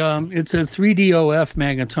 it's a 3DOF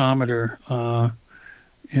magnetometer,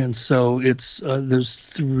 and so it's there's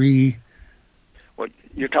three. Well,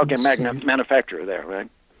 you're talking manufacturer there, right?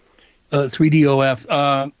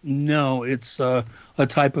 3DOF. No, it's a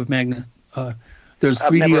type of magnet. There's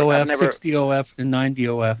 3DOF, 6DOF, and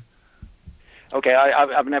 9DOF. Okay,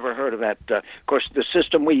 I've never heard of that. Of course, the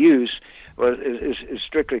system we use is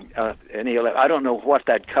strictly NE11. I don't know what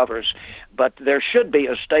that covers, but there should be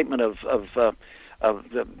a statement of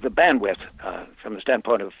the bandwidth from the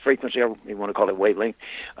standpoint of frequency, or you want to call it wavelength.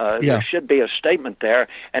 There should be a statement there,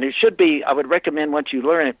 and it should be. I would recommend once you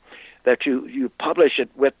learn it, that you publish it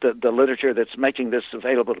with the literature that's making this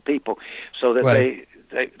available to people, so that they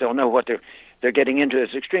don't know what they're getting into.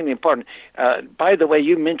 It's extremely important. By the way,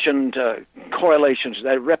 you mentioned correlations,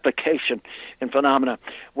 that replication in phenomena.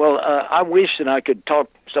 Well, I wish that I could talk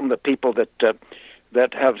some of the people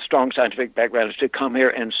that have strong scientific backgrounds to come here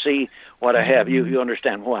and see what I have. You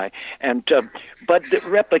understand why. And but the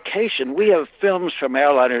replication, we have films from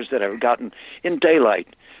airliners that have gotten in daylight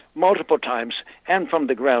multiple times and from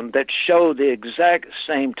the ground that show the exact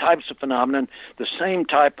same types of phenomenon, the same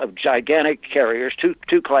type of gigantic carriers,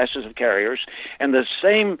 two classes of carriers, and the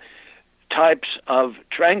same types of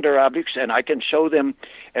triangular objects, and I can show them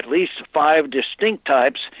at least 5 distinct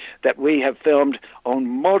types that we have filmed on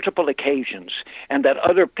multiple occasions and that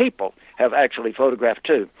other people have actually photographed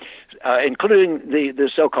too, including the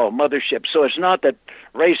so-called mothership. So it's not that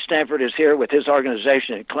Ray Stanford is here with his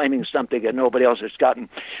organization and claiming something that nobody else has gotten.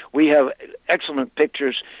 We have excellent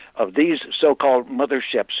pictures of these so-called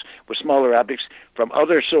motherships with smaller objects from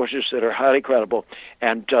other sources that are highly credible,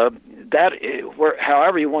 and that,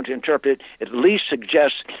 however you want to interpret it, at least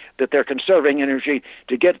suggests that they're conserving energy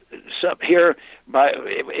to get here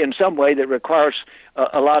in some way that requires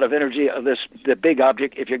a lot of energy of the big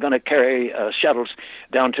object if you're going to carry shuttles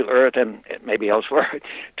down to Earth and maybe elsewhere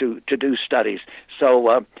to do studies.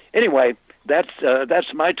 So anyway,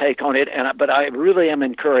 that's my take on it. But I really am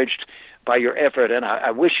encouraged by your effort, and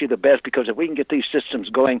I wish you the best, because if we can get these systems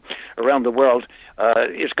going around the world,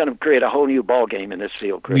 it's going to create a whole new ball game in this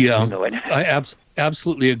field, Chris. Yeah, you know it. I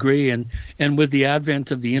absolutely agree. And with the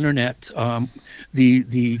advent of the internet,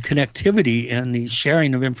 the connectivity and the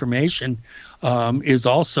sharing of information is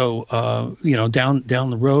also down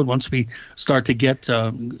the road. Once we start to get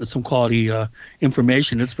some quality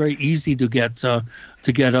information, it's very easy to get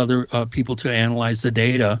other people to analyze the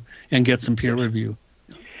data and get some peer review.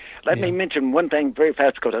 Let me mention one thing very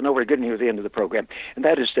fast, because I know we're getting near the end of the program, and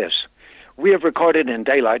that is this. We have recorded in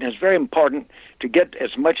daylight, and it's very important to get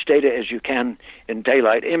as much data as you can in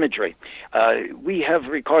daylight imagery. We have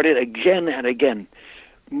recorded again and again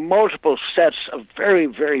multiple sets of very,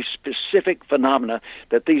 very specific phenomena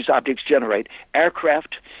that these objects generate.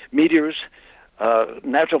 Aircraft, meteors,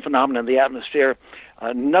 natural phenomena in the atmosphere.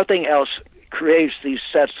 Nothing else creates these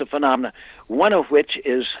sets of phenomena, one of which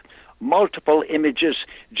is multiple images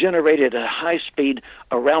generated at high speed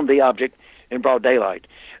around the object in broad daylight.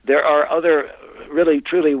 There are other really,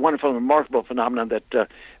 truly wonderful and remarkable phenomena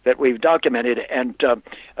that we've documented, and the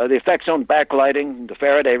effects on backlighting, the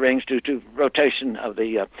Faraday rings due to rotation of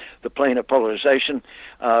the plane of polarization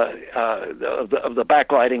of the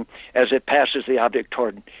backlighting as it passes the object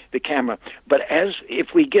toward the camera. But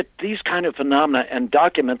if we get these kind of phenomena and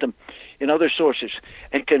document them in other sources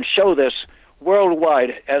and can show this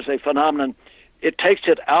worldwide as a phenomenon, it takes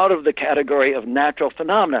it out of the category of natural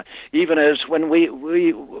phenomena, even as when we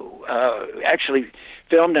actually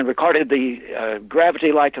filmed and recorded the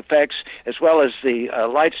gravity-like effects, as well as the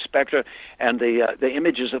light spectra and the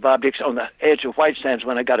images of objects on the edge of white sands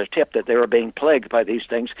when I got a tip that they were being plagued by these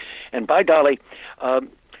things. And by golly,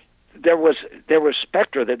 there was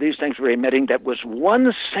spectra that these things were emitting that was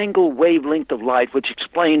one single wavelength of light, which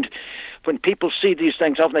explained when people see these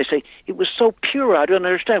things, often they say, it was so pure, I don't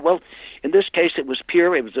understand. Well, in this case, it was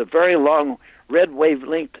pure. It was a very long red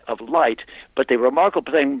wavelength of light, but the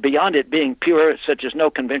remarkable thing beyond it being pure, such as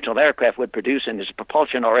no conventional aircraft would produce in its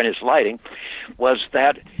propulsion or in its lighting, was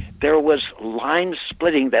that there was line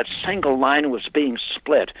splitting. That single line was being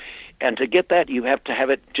split. And to get that, you have to have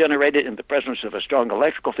it generated in the presence of a strong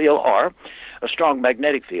electrical field or a strong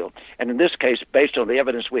magnetic field. And in this case, based on the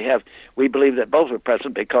evidence we have, we believe that both were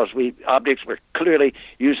present because objects were clearly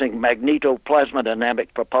using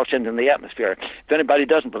magnetoplasmodynamic propulsion in the atmosphere. If anybody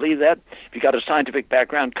doesn't believe that, if you got a scientific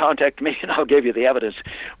background, contact me and I'll give you the evidence.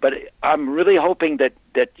 But I'm really hoping that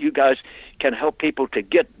you guys can help people to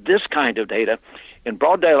get this kind of data in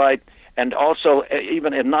broad daylight. And also,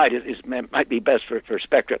 even at night, it might be best for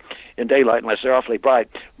spectra in daylight unless they're awfully bright.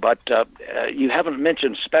 But you haven't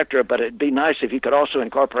mentioned spectra, but it'd be nice if you could also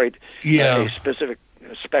incorporate a specific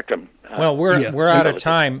spectrum. Well, we're out of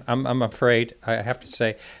time, I'm afraid, I have to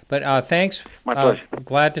say. But thanks. My pleasure.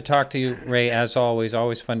 Glad to talk to you, Ray, as always.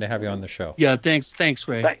 Always fun to have you on the show. Yeah, thanks,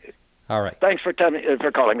 Ray. All right. Thanks for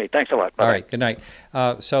calling me. Thanks a lot. Bye-bye. All right, good night.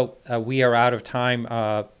 So we are out of time.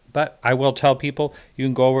 But I will tell people you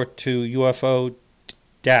can go over to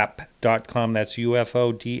UFODAP.com. That's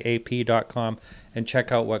UFODAP.com and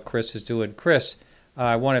check out what Chris is doing. Chris,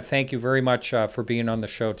 I want to thank you very much for being on the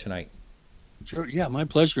show tonight. Sure. Yeah, my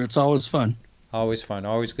pleasure. It's always fun. Always fun.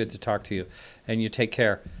 Always good to talk to you. And you take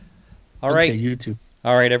care. All Okay, right. you too.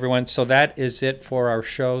 All right, everyone. So that is it for our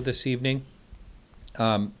show this evening.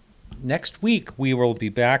 Next week, we will be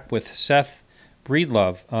back with Seth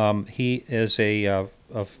Breedlove. He is a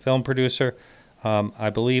film producer. I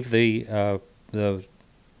believe the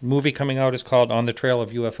movie coming out is called On the Trail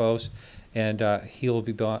of UFOs, and he'll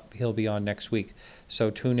be on next week. So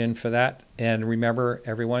tune in for that. And remember,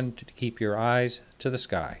 everyone, to keep your eyes to the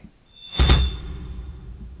sky.